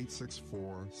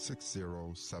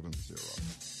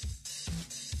 301-864-6070.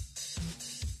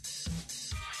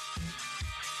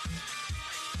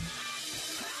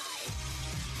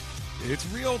 It's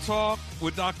Real Talk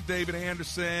with Dr. David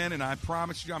Anderson, and I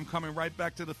promise you I'm coming right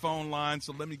back to the phone line,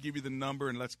 so let me give you the number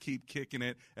and let's keep kicking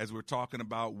it as we're talking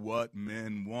about what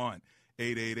men want.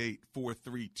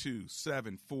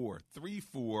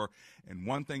 888-432-7434. And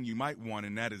one thing you might want,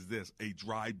 and that is this: a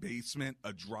dry basement,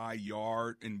 a dry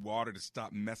yard, and water to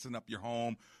stop messing up your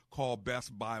home. Call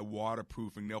Best Buy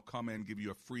Waterproofing. They'll come in and give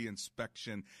you a free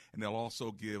inspection, and they'll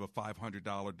also give a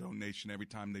 $500 donation every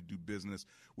time they do business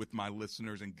with my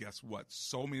listeners. And guess what?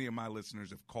 So many of my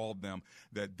listeners have called them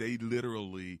that they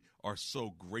literally are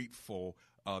so grateful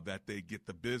that they get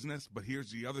the business. But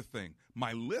here's the other thing.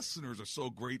 My listeners are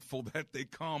so grateful that they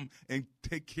come and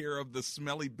take care of the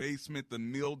smelly basement, the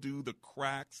mildew, the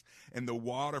cracks, and the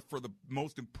water for the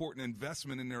most important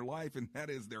investment in their life, and that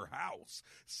is their house.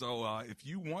 So if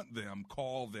you want them,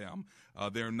 call them.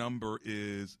 Their number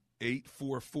is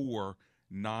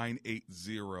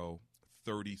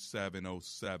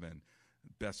 844-980-3707,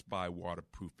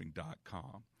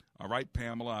 bestbuywaterproofing.com. All right,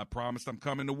 Pamela, I promised I'm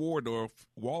coming to Waldorf,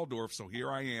 so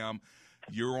here I am.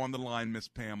 You're on the line, Miss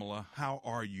Pamela. How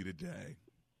are you today?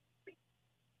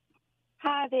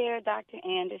 Hi there, Dr.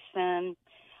 Anderson.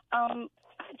 I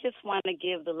just want to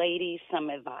give the ladies some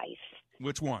advice.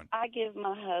 Which one? I give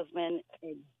my husband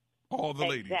all the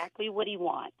ladies exactly what he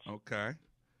wants. Okay.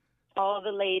 All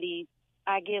the ladies,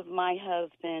 I give my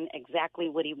husband exactly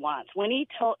what he wants. When he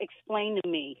explained to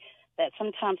me that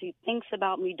sometimes he thinks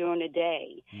about me during the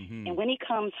day, and when he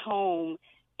comes home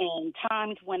and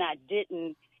times when I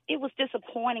didn't, it was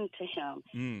disappointing to him.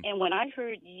 And when I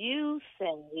heard you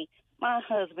say, my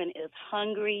husband is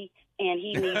hungry and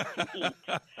he needs to eat.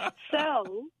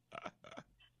 So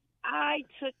I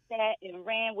took that and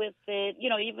ran with it,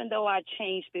 even though I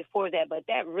changed before that, but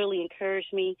that really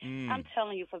encouraged me. I'm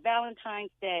telling you, for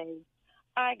Valentine's Day,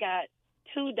 I got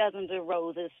 2 dozens of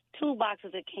roses, 2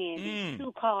 boxes of candy,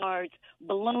 2 cards,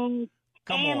 balloons,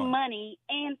 money,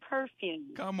 and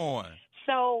perfume. Come on.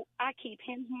 So I keep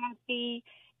him happy.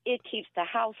 It keeps the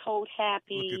household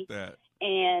happy. Look at that.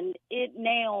 And it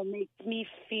now makes me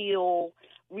feel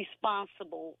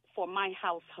responsible for my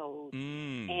household.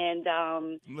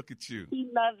 And look at you. He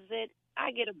loves it.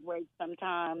 I get a break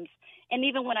sometimes. And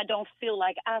even when I don't feel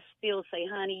like, I still say,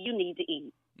 honey, you need to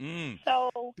eat.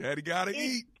 So Daddy gotta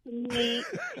eat.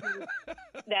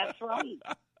 That's right.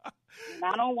 And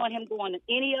I don't want him going to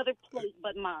any other plate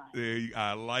but mine.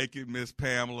 I like it, Miss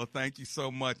Pamela. Thank you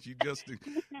so much. You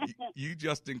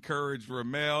just encourage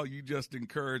Ramel. You just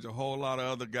encourage a whole lot of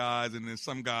other guys, and then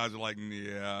some guys are like,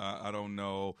 yeah, I don't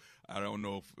know.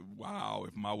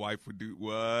 If my wife would do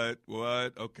what?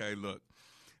 Okay, look,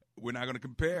 we're not going to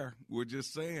compare. We're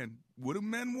just saying, what do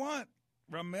men want?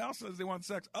 Ramel says they want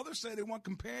sex. Others say they want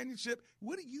companionship.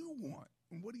 What do you want?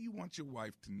 What do you want your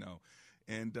wife to know?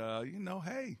 And,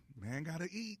 hey, man got to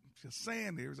eat. Just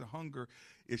saying, there's a hunger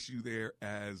issue there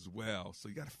as well. So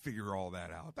you got to figure all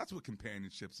that out. That's what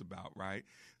companionship's about, right?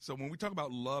 So when we talk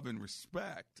about love and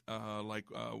respect,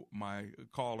 my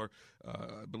caller,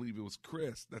 I believe it was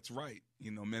Chris, that's right.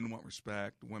 Men want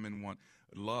respect, women want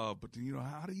love. But,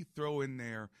 how do you throw in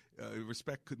there,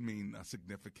 respect could mean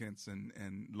significance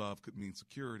and love could mean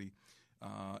security.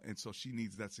 And so she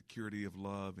needs that security of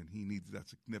love, and he needs that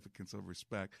significance of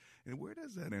respect. And where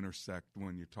does that intersect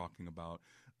when you're talking about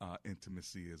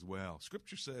intimacy as well?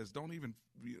 Scripture says don't even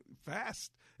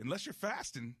fast unless you're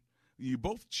fasting. You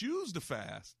both choose to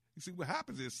fast. You see, what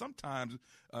happens is sometimes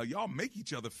y'all make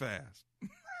each other fast.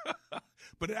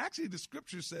 But actually the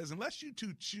Scripture says unless you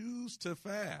two choose to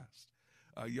fast,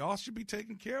 y'all should be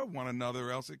taking care of one another,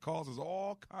 or else it causes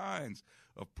all kinds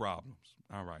of problems.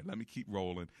 All right, let me keep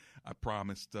rolling. I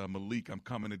promised Malik I'm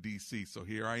coming to D.C., so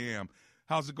here I am.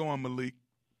 How's it going, Malik?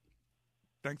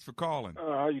 Thanks for calling.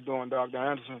 How you doing, Dr.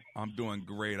 Anderson? I'm doing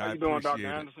great. How I you doing, appreciate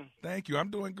Dr. it. Anderson? Thank you. I'm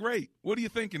doing great. What are you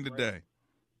thinking today?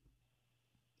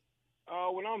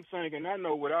 What I'm thinking, I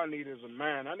know what I need is a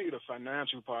man. I need a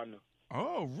financial partner.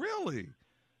 Oh, really?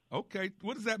 Okay.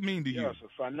 What does that mean to you? Yes, a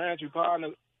financial partner.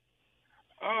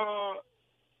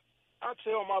 I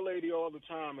tell my lady all the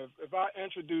time, if I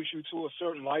introduce you to a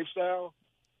certain lifestyle,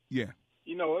 yeah,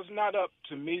 it's not up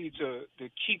to me to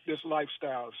keep this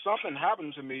lifestyle. If something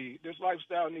happened to me, this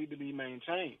lifestyle needs to be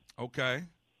maintained. Okay.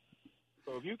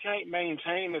 So if you can't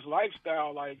maintain this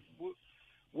lifestyle, like,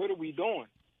 what are we doing?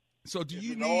 So do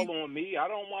you it's need all on me? I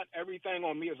don't want everything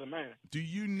on me as a man. Do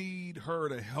you need her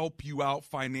to help you out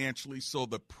financially so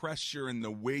the pressure and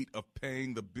the weight of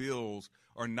paying the bills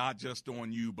are not just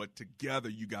on you, but together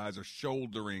you guys are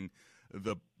shouldering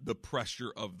the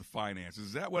pressure of the finances?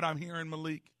 Is that what I'm hearing,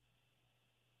 Malik?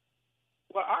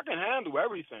 Well, I can handle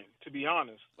everything, to be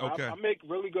honest. Okay. I make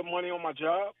really good money on my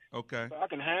job. Okay. So I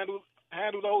can handle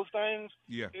those things.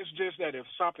 Yeah. It's just that if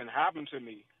something happened to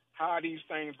me, how are these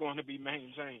things going to be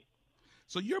maintained?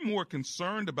 So you're more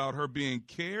concerned about her being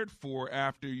cared for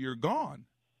after you're gone?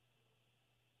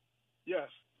 Yes.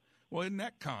 Well, isn't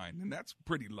that kind? And that's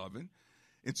pretty loving.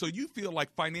 And so you feel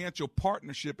like financial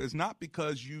partnership is not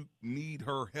because you need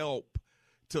her help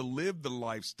to live the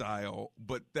lifestyle,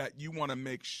 but that you want to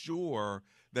make sure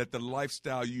that the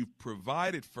lifestyle you've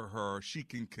provided for her, she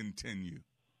can continue.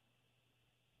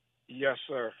 Yes,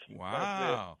 sir.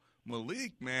 Wow.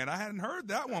 Malik, man, I hadn't heard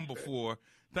that one before.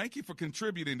 Thank you for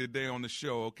contributing today on the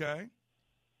show, okay?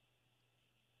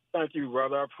 Thank you,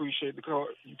 brother. I appreciate the call.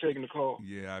 You taking the call.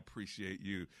 Yeah, I appreciate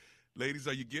you. Ladies,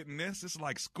 are you getting this? This is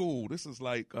like school. This is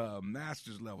like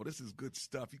master's level. This is good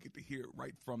stuff. You get to hear it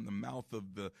right from the mouth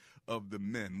of the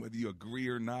men, whether you agree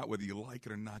or not, whether you like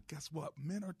it or not. Guess what?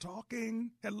 Men are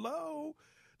talking. Hello.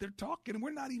 They're talking.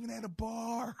 We're not even at a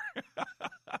bar,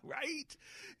 right?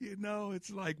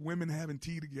 It's like women having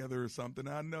tea together or something.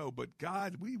 I know, but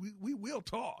God, we will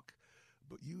talk.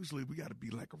 But usually we got to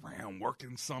be like around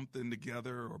working something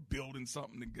together or building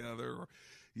something together or,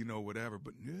 whatever.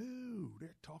 But no,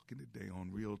 they're talking today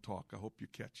on Real Talk. I hope you're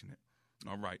catching it.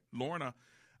 All right. Lorna,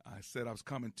 I said I was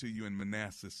coming to you in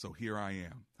Manassas, so here I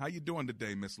am. How you doing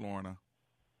today, Miss Lorna?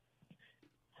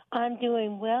 I'm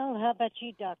doing well. How about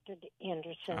you, Dr.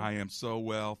 Anderson? I am so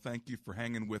well. Thank you for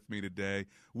hanging with me today.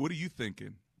 What are you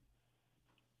thinking?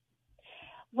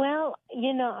 Well,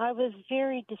 I was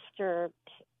very disturbed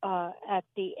at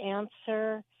the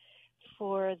answer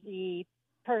for the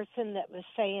person that was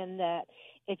saying that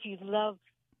if you love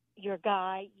your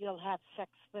guy, you'll have sex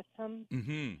with him.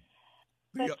 Mm-hmm.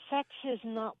 But sex is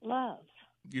not love.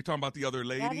 You're talking about the other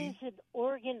lady? That is an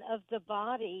organ of the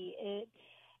body.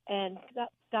 And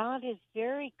God is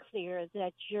very clear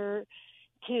that you're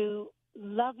to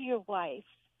love your wife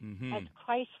as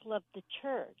Christ loved the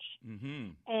church.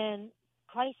 Mm-hmm. And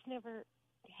Christ never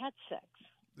had sex.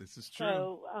 This is true.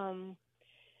 So,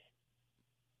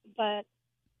 but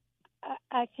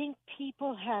I think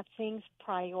people have things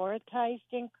prioritized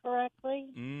incorrectly.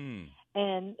 Mm.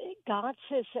 And God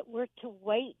says that we're to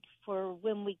wait for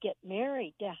when we get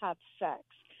married to have sex.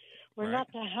 We're right.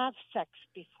 not to have sex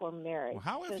before marriage. Well,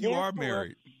 how if so you are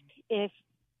married?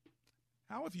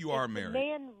 How if you are married? The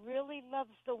man really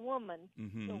loves the woman,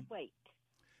 he'll wait.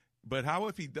 But how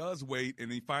if he does wait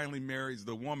and he finally marries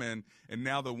the woman and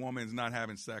now the woman's not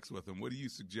having sex with him? What do you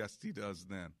suggest he does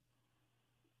then?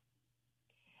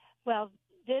 Well,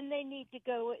 then they need to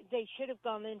go. They should have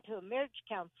gone into a marriage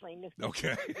counseling.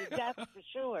 Okay. That's for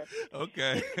sure.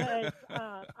 Okay. Because,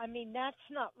 that's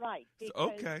not right.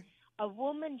 Because okay. a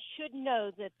woman should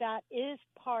know that is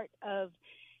part of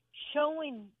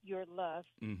showing your love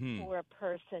for a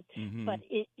person, but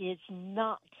it is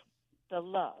not the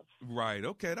love. Right.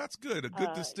 Okay, that's good. A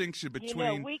good distinction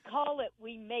between. We call it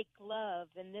we make love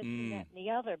and this and that and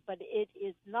the other, but it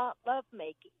is not love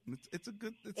making. It's a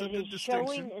good distinction. It is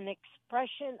showing an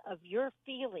expression of your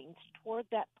feelings toward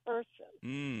that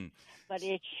person, but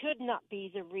it should not be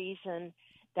the reason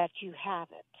that you have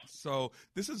it. So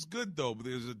this is good, though.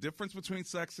 There's a difference between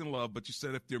sex and love, but you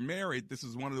said if you're married, this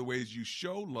is one of the ways you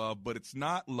show love, but it's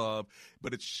not love,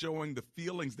 but it's showing the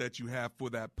feelings that you have for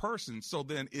that person. So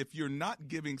then if you're not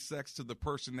giving sex to the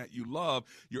person that you love,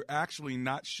 you're actually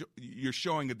not you're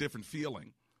showing a different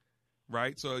feeling,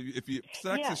 right? So if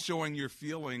sex is showing your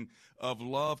feeling of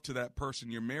love to that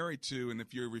person you're married to, and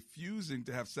if you're refusing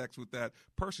to have sex with that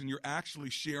person, you're actually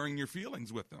sharing your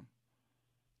feelings with them.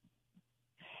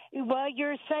 Well,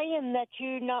 you're saying that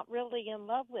you're not really in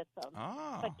love with them.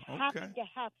 But having to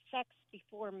have sex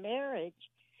before marriage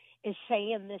is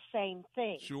saying the same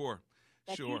thing. Sure.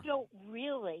 You don't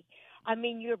really. I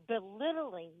mean, you're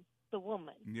belittling the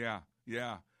woman. Yeah.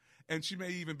 And she may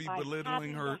even be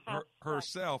belittling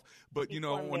herself. But,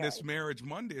 on this Marriage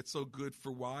Monday, it's so good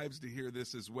for wives to hear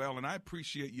this as well. And I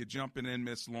appreciate you jumping in,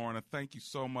 Miss Lorna. Thank you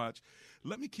so much.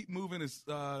 Let me keep moving to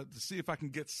see if I can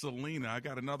get Selena. I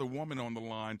got another woman on the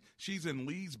line. She's in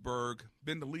Leesburg,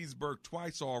 been to Leesburg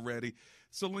twice already.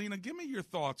 Selena, give me your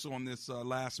thoughts on this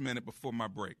last minute before my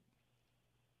break.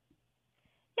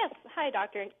 Yes. Hi,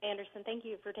 Dr. Anderson. Thank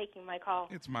you for taking my call.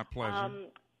 It's my pleasure.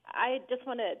 I just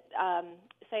want to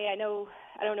say I don't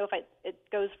know if it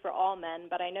goes for all men,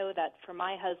 but I know that for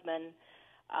my husband,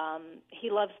 he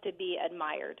loves to be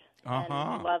admired and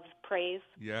he loves praise.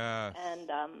 Yes.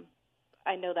 And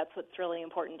I know that's what's really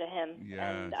important to him. Yes.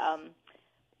 And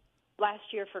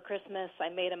last year for Christmas, I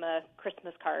made him a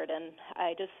Christmas card, and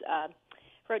I just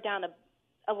wrote down a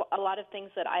lot of things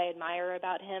that I admire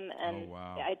about him, and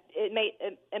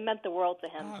it meant the world to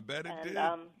him. I bet it did.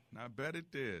 I bet it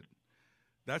did.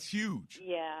 That's huge.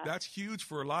 Yeah. That's huge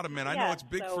for a lot of men. I know it's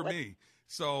big for me.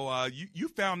 So you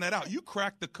found that out. You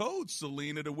cracked the code,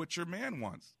 Selena, to what your man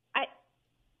wants.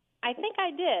 I think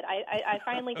I did. I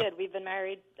finally did. We've been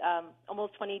married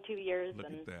almost 22 years. Look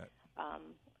at that. I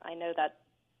know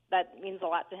that means a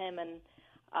lot to him. And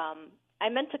I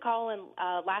meant to call in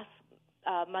last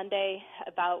Monday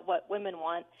about what women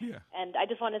want. Yeah. And I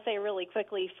just want to say really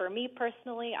quickly, for me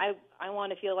personally, I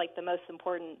want to feel like the most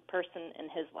important person in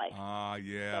his life.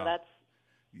 Yeah.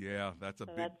 So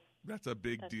that's a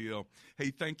big deal.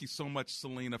 Hey, thank you so much,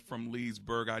 Selena from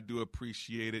Leesburg. I do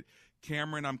appreciate it.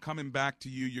 Cameron, I'm coming back to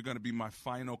you. You're going to be my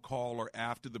final caller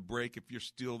after the break. If you're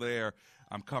still there,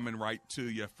 I'm coming right to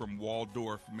you from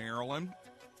Waldorf, Maryland,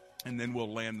 and then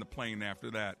we'll land the plane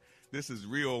after that. This is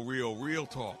Real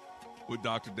Talk with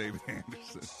Dr. David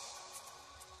Anderson.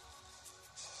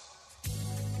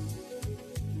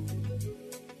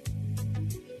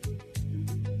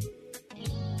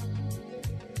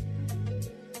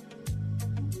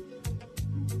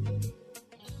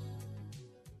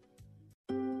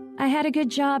 I had a good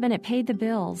job and it paid the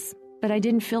bills, but I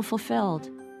didn't feel fulfilled.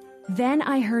 Then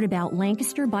I heard about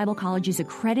Lancaster Bible College's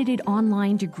accredited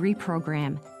online degree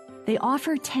program. They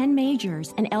offer 10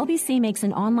 majors, and LBC makes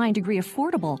an online degree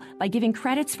affordable by giving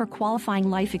credits for qualifying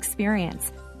life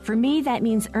experience. For me, that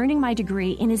means earning my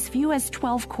degree in as few as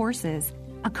 12 courses.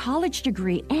 A college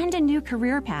degree and a new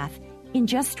career path in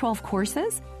just 12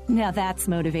 courses? Now that's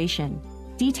motivation.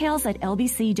 Details at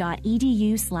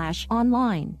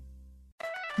lbc.edu/online.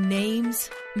 Names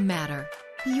matter.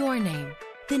 Your name,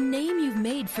 the name you've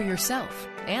made for yourself,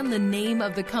 and the name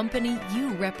of the company you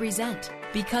represent.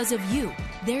 Because of you,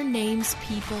 their names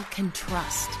people can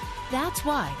trust. That's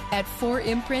why at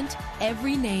 4imprint,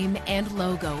 every name and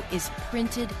logo is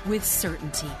printed with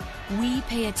certainty. We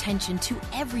pay attention to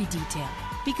every detail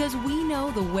because we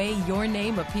know the way your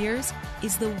name appears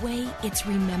is the way it's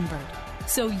remembered.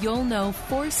 So you'll know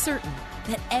for certain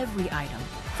that every item,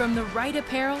 from the right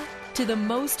apparel to the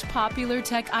most popular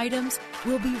tech items,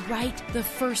 will be right the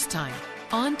first time,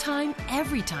 on time,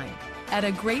 every time, at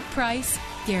a great price,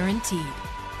 guaranteed.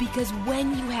 Because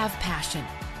when you have passion,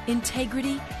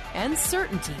 integrity, and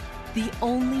certainty, the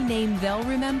only name they'll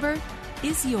remember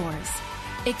is yours.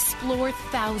 Explore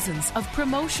thousands of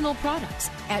promotional products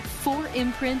at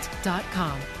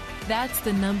 4imprint.com. That's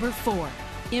the number 4,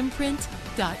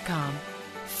 imprint.com.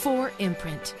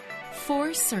 4imprint.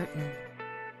 For certain.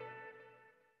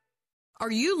 Are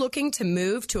you looking to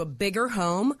move to a bigger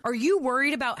home? Are you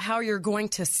worried about how you're going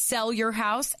to sell your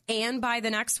house and buy the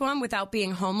next one without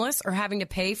being homeless or having to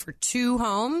pay for 2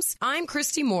 homes? I'm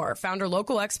Christy Moore, founder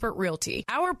Local Expert Realty.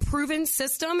 Our proven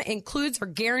system includes our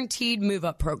guaranteed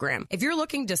move-up program. If you're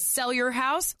looking to sell your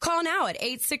house, call now at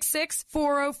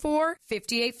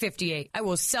 866-404-5858. I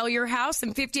will sell your house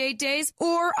in 58 days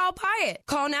or I'll buy it.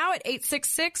 Call now at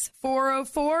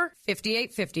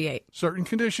 866-404-5858. Certain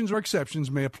conditions or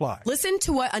exceptions may apply. Listen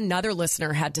to what another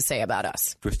listener had to say about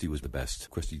us. Christy was the best.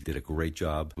 Christy did a great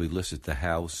job. We listed the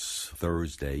house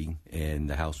Thursday, and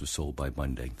the house was sold by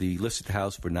Monday. We listed the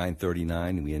house for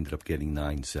 $939, and we ended up getting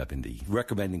 $970.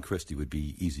 Recommending Christy would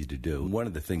be easy to do. One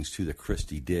of the things, too, that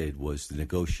Christy did was the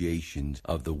negotiations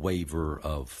of the waiver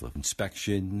of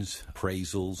inspections,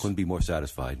 appraisals. Couldn't be more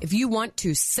satisfied. If you want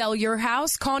to sell your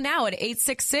house, call now at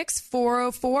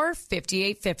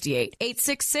 866-404-5858.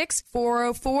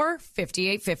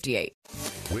 866-404-5858.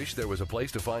 Wish there was a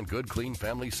place to find good, clean,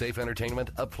 family-safe entertainment?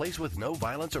 A place with no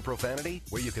violence or profanity?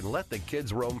 Where you can let the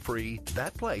kids roam free?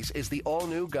 That place is the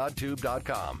all-new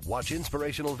GodTube.com. Watch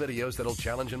inspirational videos that'll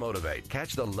challenge and motivate.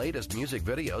 Catch the latest music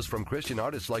videos from Christian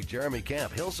artists like Jeremy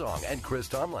Camp, Hillsong, and Chris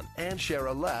Tomlin. And share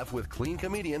a laugh with clean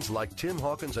comedians like Tim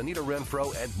Hawkins, Anita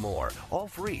Renfro, and more. All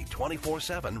free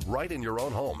 24/7 right in your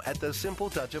own home at the simple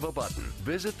touch of a button.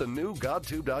 Visit the new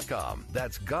GodTube.com.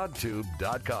 That's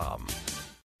GodTube.com.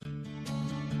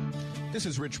 This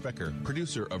is Rich Becker,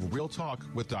 producer of Real Talk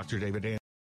with Dr. David Anderson.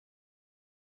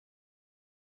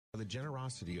 The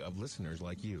generosity of listeners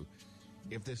like you.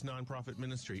 If this nonprofit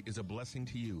ministry is a blessing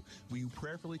to you, will you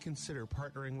prayerfully consider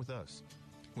partnering with us?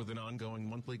 With an ongoing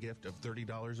monthly gift of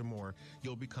 $30 or more,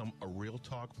 you'll become a Real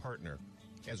Talk partner.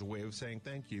 As a way of saying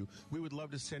thank you, we would love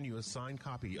to send you a signed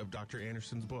copy of Dr.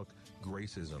 Anderson's book,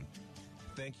 Gracism.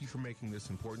 Thank you for making this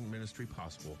important ministry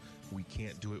possible. We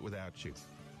can't do it without you.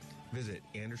 Visit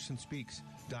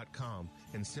AndersonSpeaks.com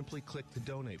and simply click the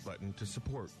donate button to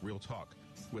support Real Talk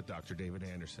with Dr. David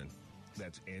Anderson.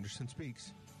 That's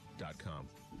AndersonSpeaks.com.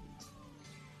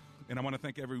 And I want to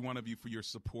thank every one of you for your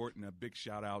support, and a big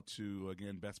shout out to,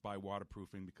 again, Best Buy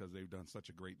Waterproofing, because they've done such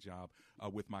a great job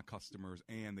with my customers,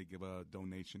 and they give a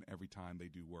donation every time they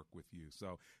do work with you.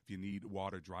 So if you need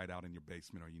water dried out in your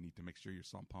basement, or you need to make sure your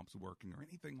sump pump's working or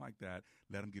anything like that,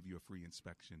 let them give you a free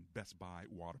inspection.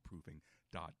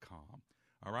 BestBuyWaterproofing.com.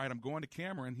 All right, I'm going to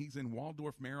Cameron. He's in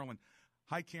Waldorf, Maryland.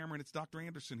 Hi, Cameron. It's Dr.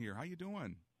 Anderson here. How you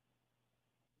doing?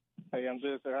 Hey, I'm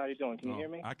good, sir. How you doing? Can you hear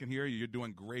me? I can hear you. You're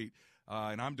doing great,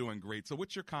 and I'm doing great. So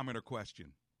what's your comment or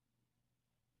question?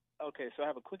 Okay, so I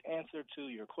have a quick answer to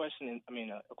your question.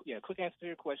 Quick answer to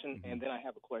your question, and then I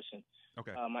have a question.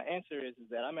 Okay. My answer is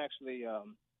that I'm actually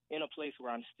in a place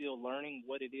where I'm still learning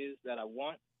what it is that I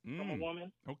want from a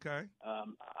woman. Okay.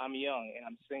 I'm young, and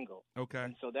I'm single. Okay.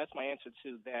 And so that's my answer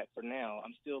to that for now.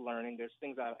 I'm still learning. There's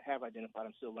things I have identified.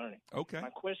 I'm still learning. Okay. My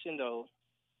question, though,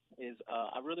 is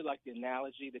I really like the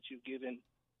analogy that you've given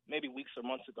maybe weeks or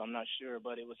months ago, I'm not sure,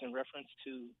 but it was in reference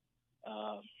to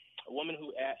a woman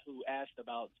who asked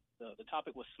about the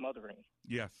topic was smothering.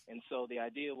 Yes. And so the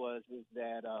idea is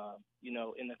that,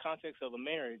 in the context of a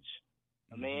marriage,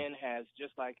 a man has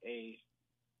just like a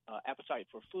appetite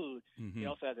for food. He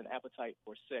also has an appetite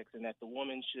for sex, and that the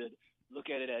woman should look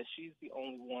at it as she's the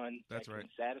only one that can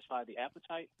satisfy the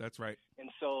appetite. That's right. And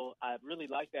so I really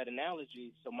like that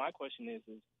analogy. So my question is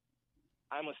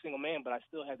I'm a single man, but I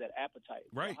still have that appetite.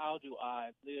 Right. So how do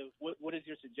I live? What is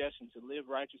your suggestion to live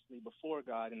righteously before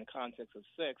God in the context of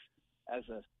sex as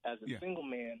a single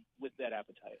man with that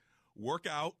appetite? Work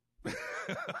out.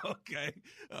 Okay.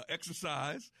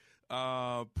 Exercise.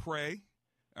 Pray.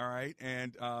 All right.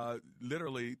 And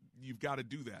literally, you've got to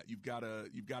do that. You've got to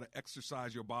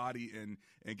exercise your body and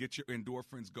get your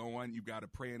endorphins going. You've got to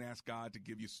pray and ask God to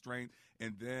give you strength.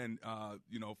 And then,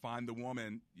 find the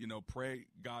woman, pray,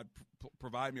 God,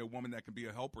 provide me a woman that can be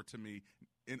a helper to me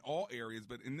in all areas,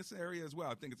 but in this area as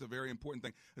well. I think it's a very important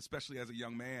thing, especially as a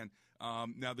young man.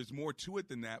 Now, there's more to it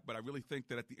than that, but I really think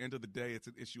that at the end of the day, it's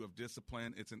an issue of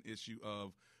discipline. It's an issue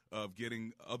of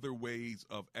getting other ways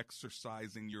of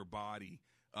exercising your body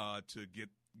to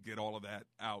get all of that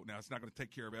out. Now, it's not going to take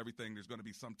care of everything. There's going to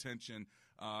be some tension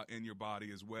in your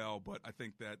body as well, but I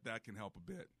think that can help a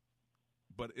bit.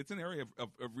 But it's an area of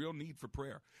real need for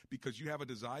prayer, because you have a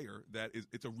desire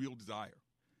it's a real desire.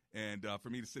 And for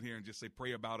me to sit here and just say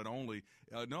pray about it only,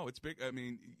 no, it's big. I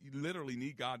mean, you literally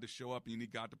need God to show up, and you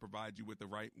need God to provide you with the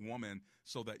right woman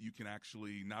so that you can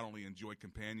actually not only enjoy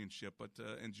companionship, but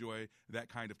enjoy that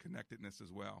kind of connectedness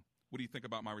as well. What do you think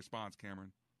about my response,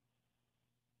 Cameron?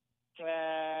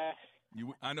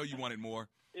 I know you wanted more.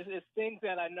 It's things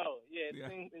that I know. Yeah,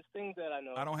 it's things that I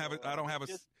know. I don't have it. I don't have a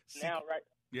now, right?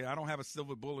 Yeah, I don't have a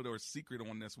silver bullet or a secret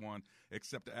on this one,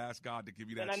 except to ask God to give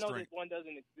you that strength. And I know that one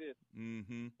doesn't exist.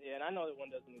 Mm-hmm. Yeah, and I know that one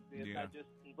doesn't exist. Yeah. I just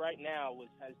right now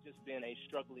has just been a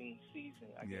struggling season.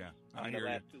 I guess. I in hear the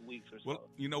last you. 2 weeks or so. Well,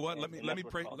 you know what? Let me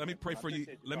pray. Let me pray for you.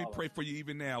 Let me pray for you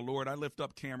even now, Lord. I lift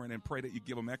up Cameron and pray that you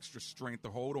give him extra strength to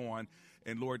hold on,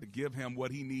 and Lord, to give him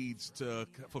what he needs to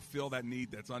fulfill that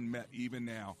need that's unmet even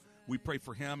now. We pray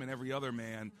for him and every other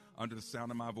man under the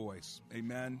sound of my voice.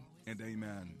 Amen and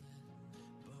amen.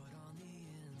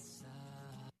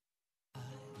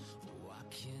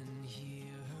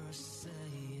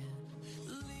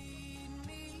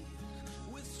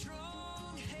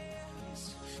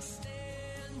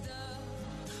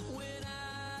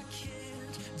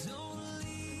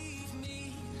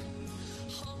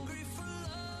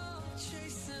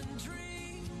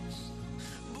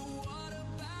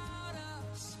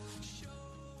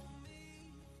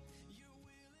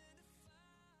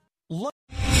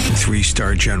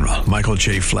 Three-star General Michael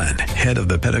J. Flynn, head of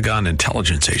the Pentagon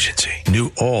Intelligence Agency,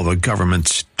 knew all the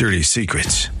government's dirty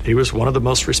secrets. He was one of the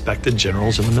most respected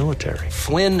generals in the military.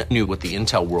 Flynn knew what the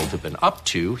intel world had been up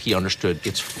to. He understood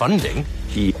its funding.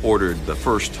 He ordered the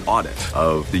first audit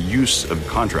of the use of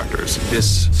contractors.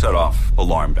 This set off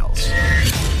alarm bells.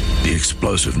 The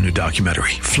explosive new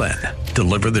documentary, Flynn,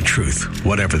 Deliver the Truth,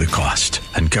 Whatever the Cost,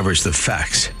 uncovers the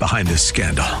facts behind this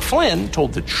scandal. Flynn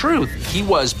told the truth. He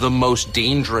was the most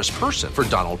dangerous person for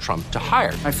Donald Trump to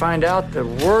hire. I find out the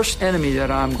worst enemy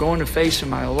that I'm going to face in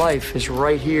my life is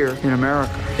right here in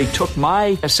America. They took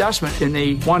my assessment and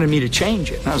they wanted me to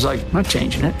change it. And I was like, I'm not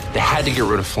changing it. They had to get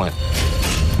rid of Flynn.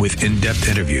 With in-depth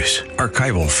interviews,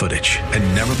 archival footage,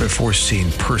 and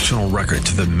never-before-seen personal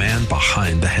records of the man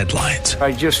behind the headlines.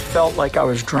 I just felt like I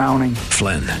was drowning.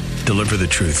 Flynn, Deliver the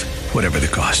Truth, Whatever the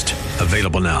Cost.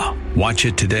 Available now. Watch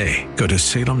it today. Go to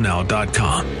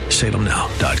salemnow.com.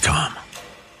 salemnow.com.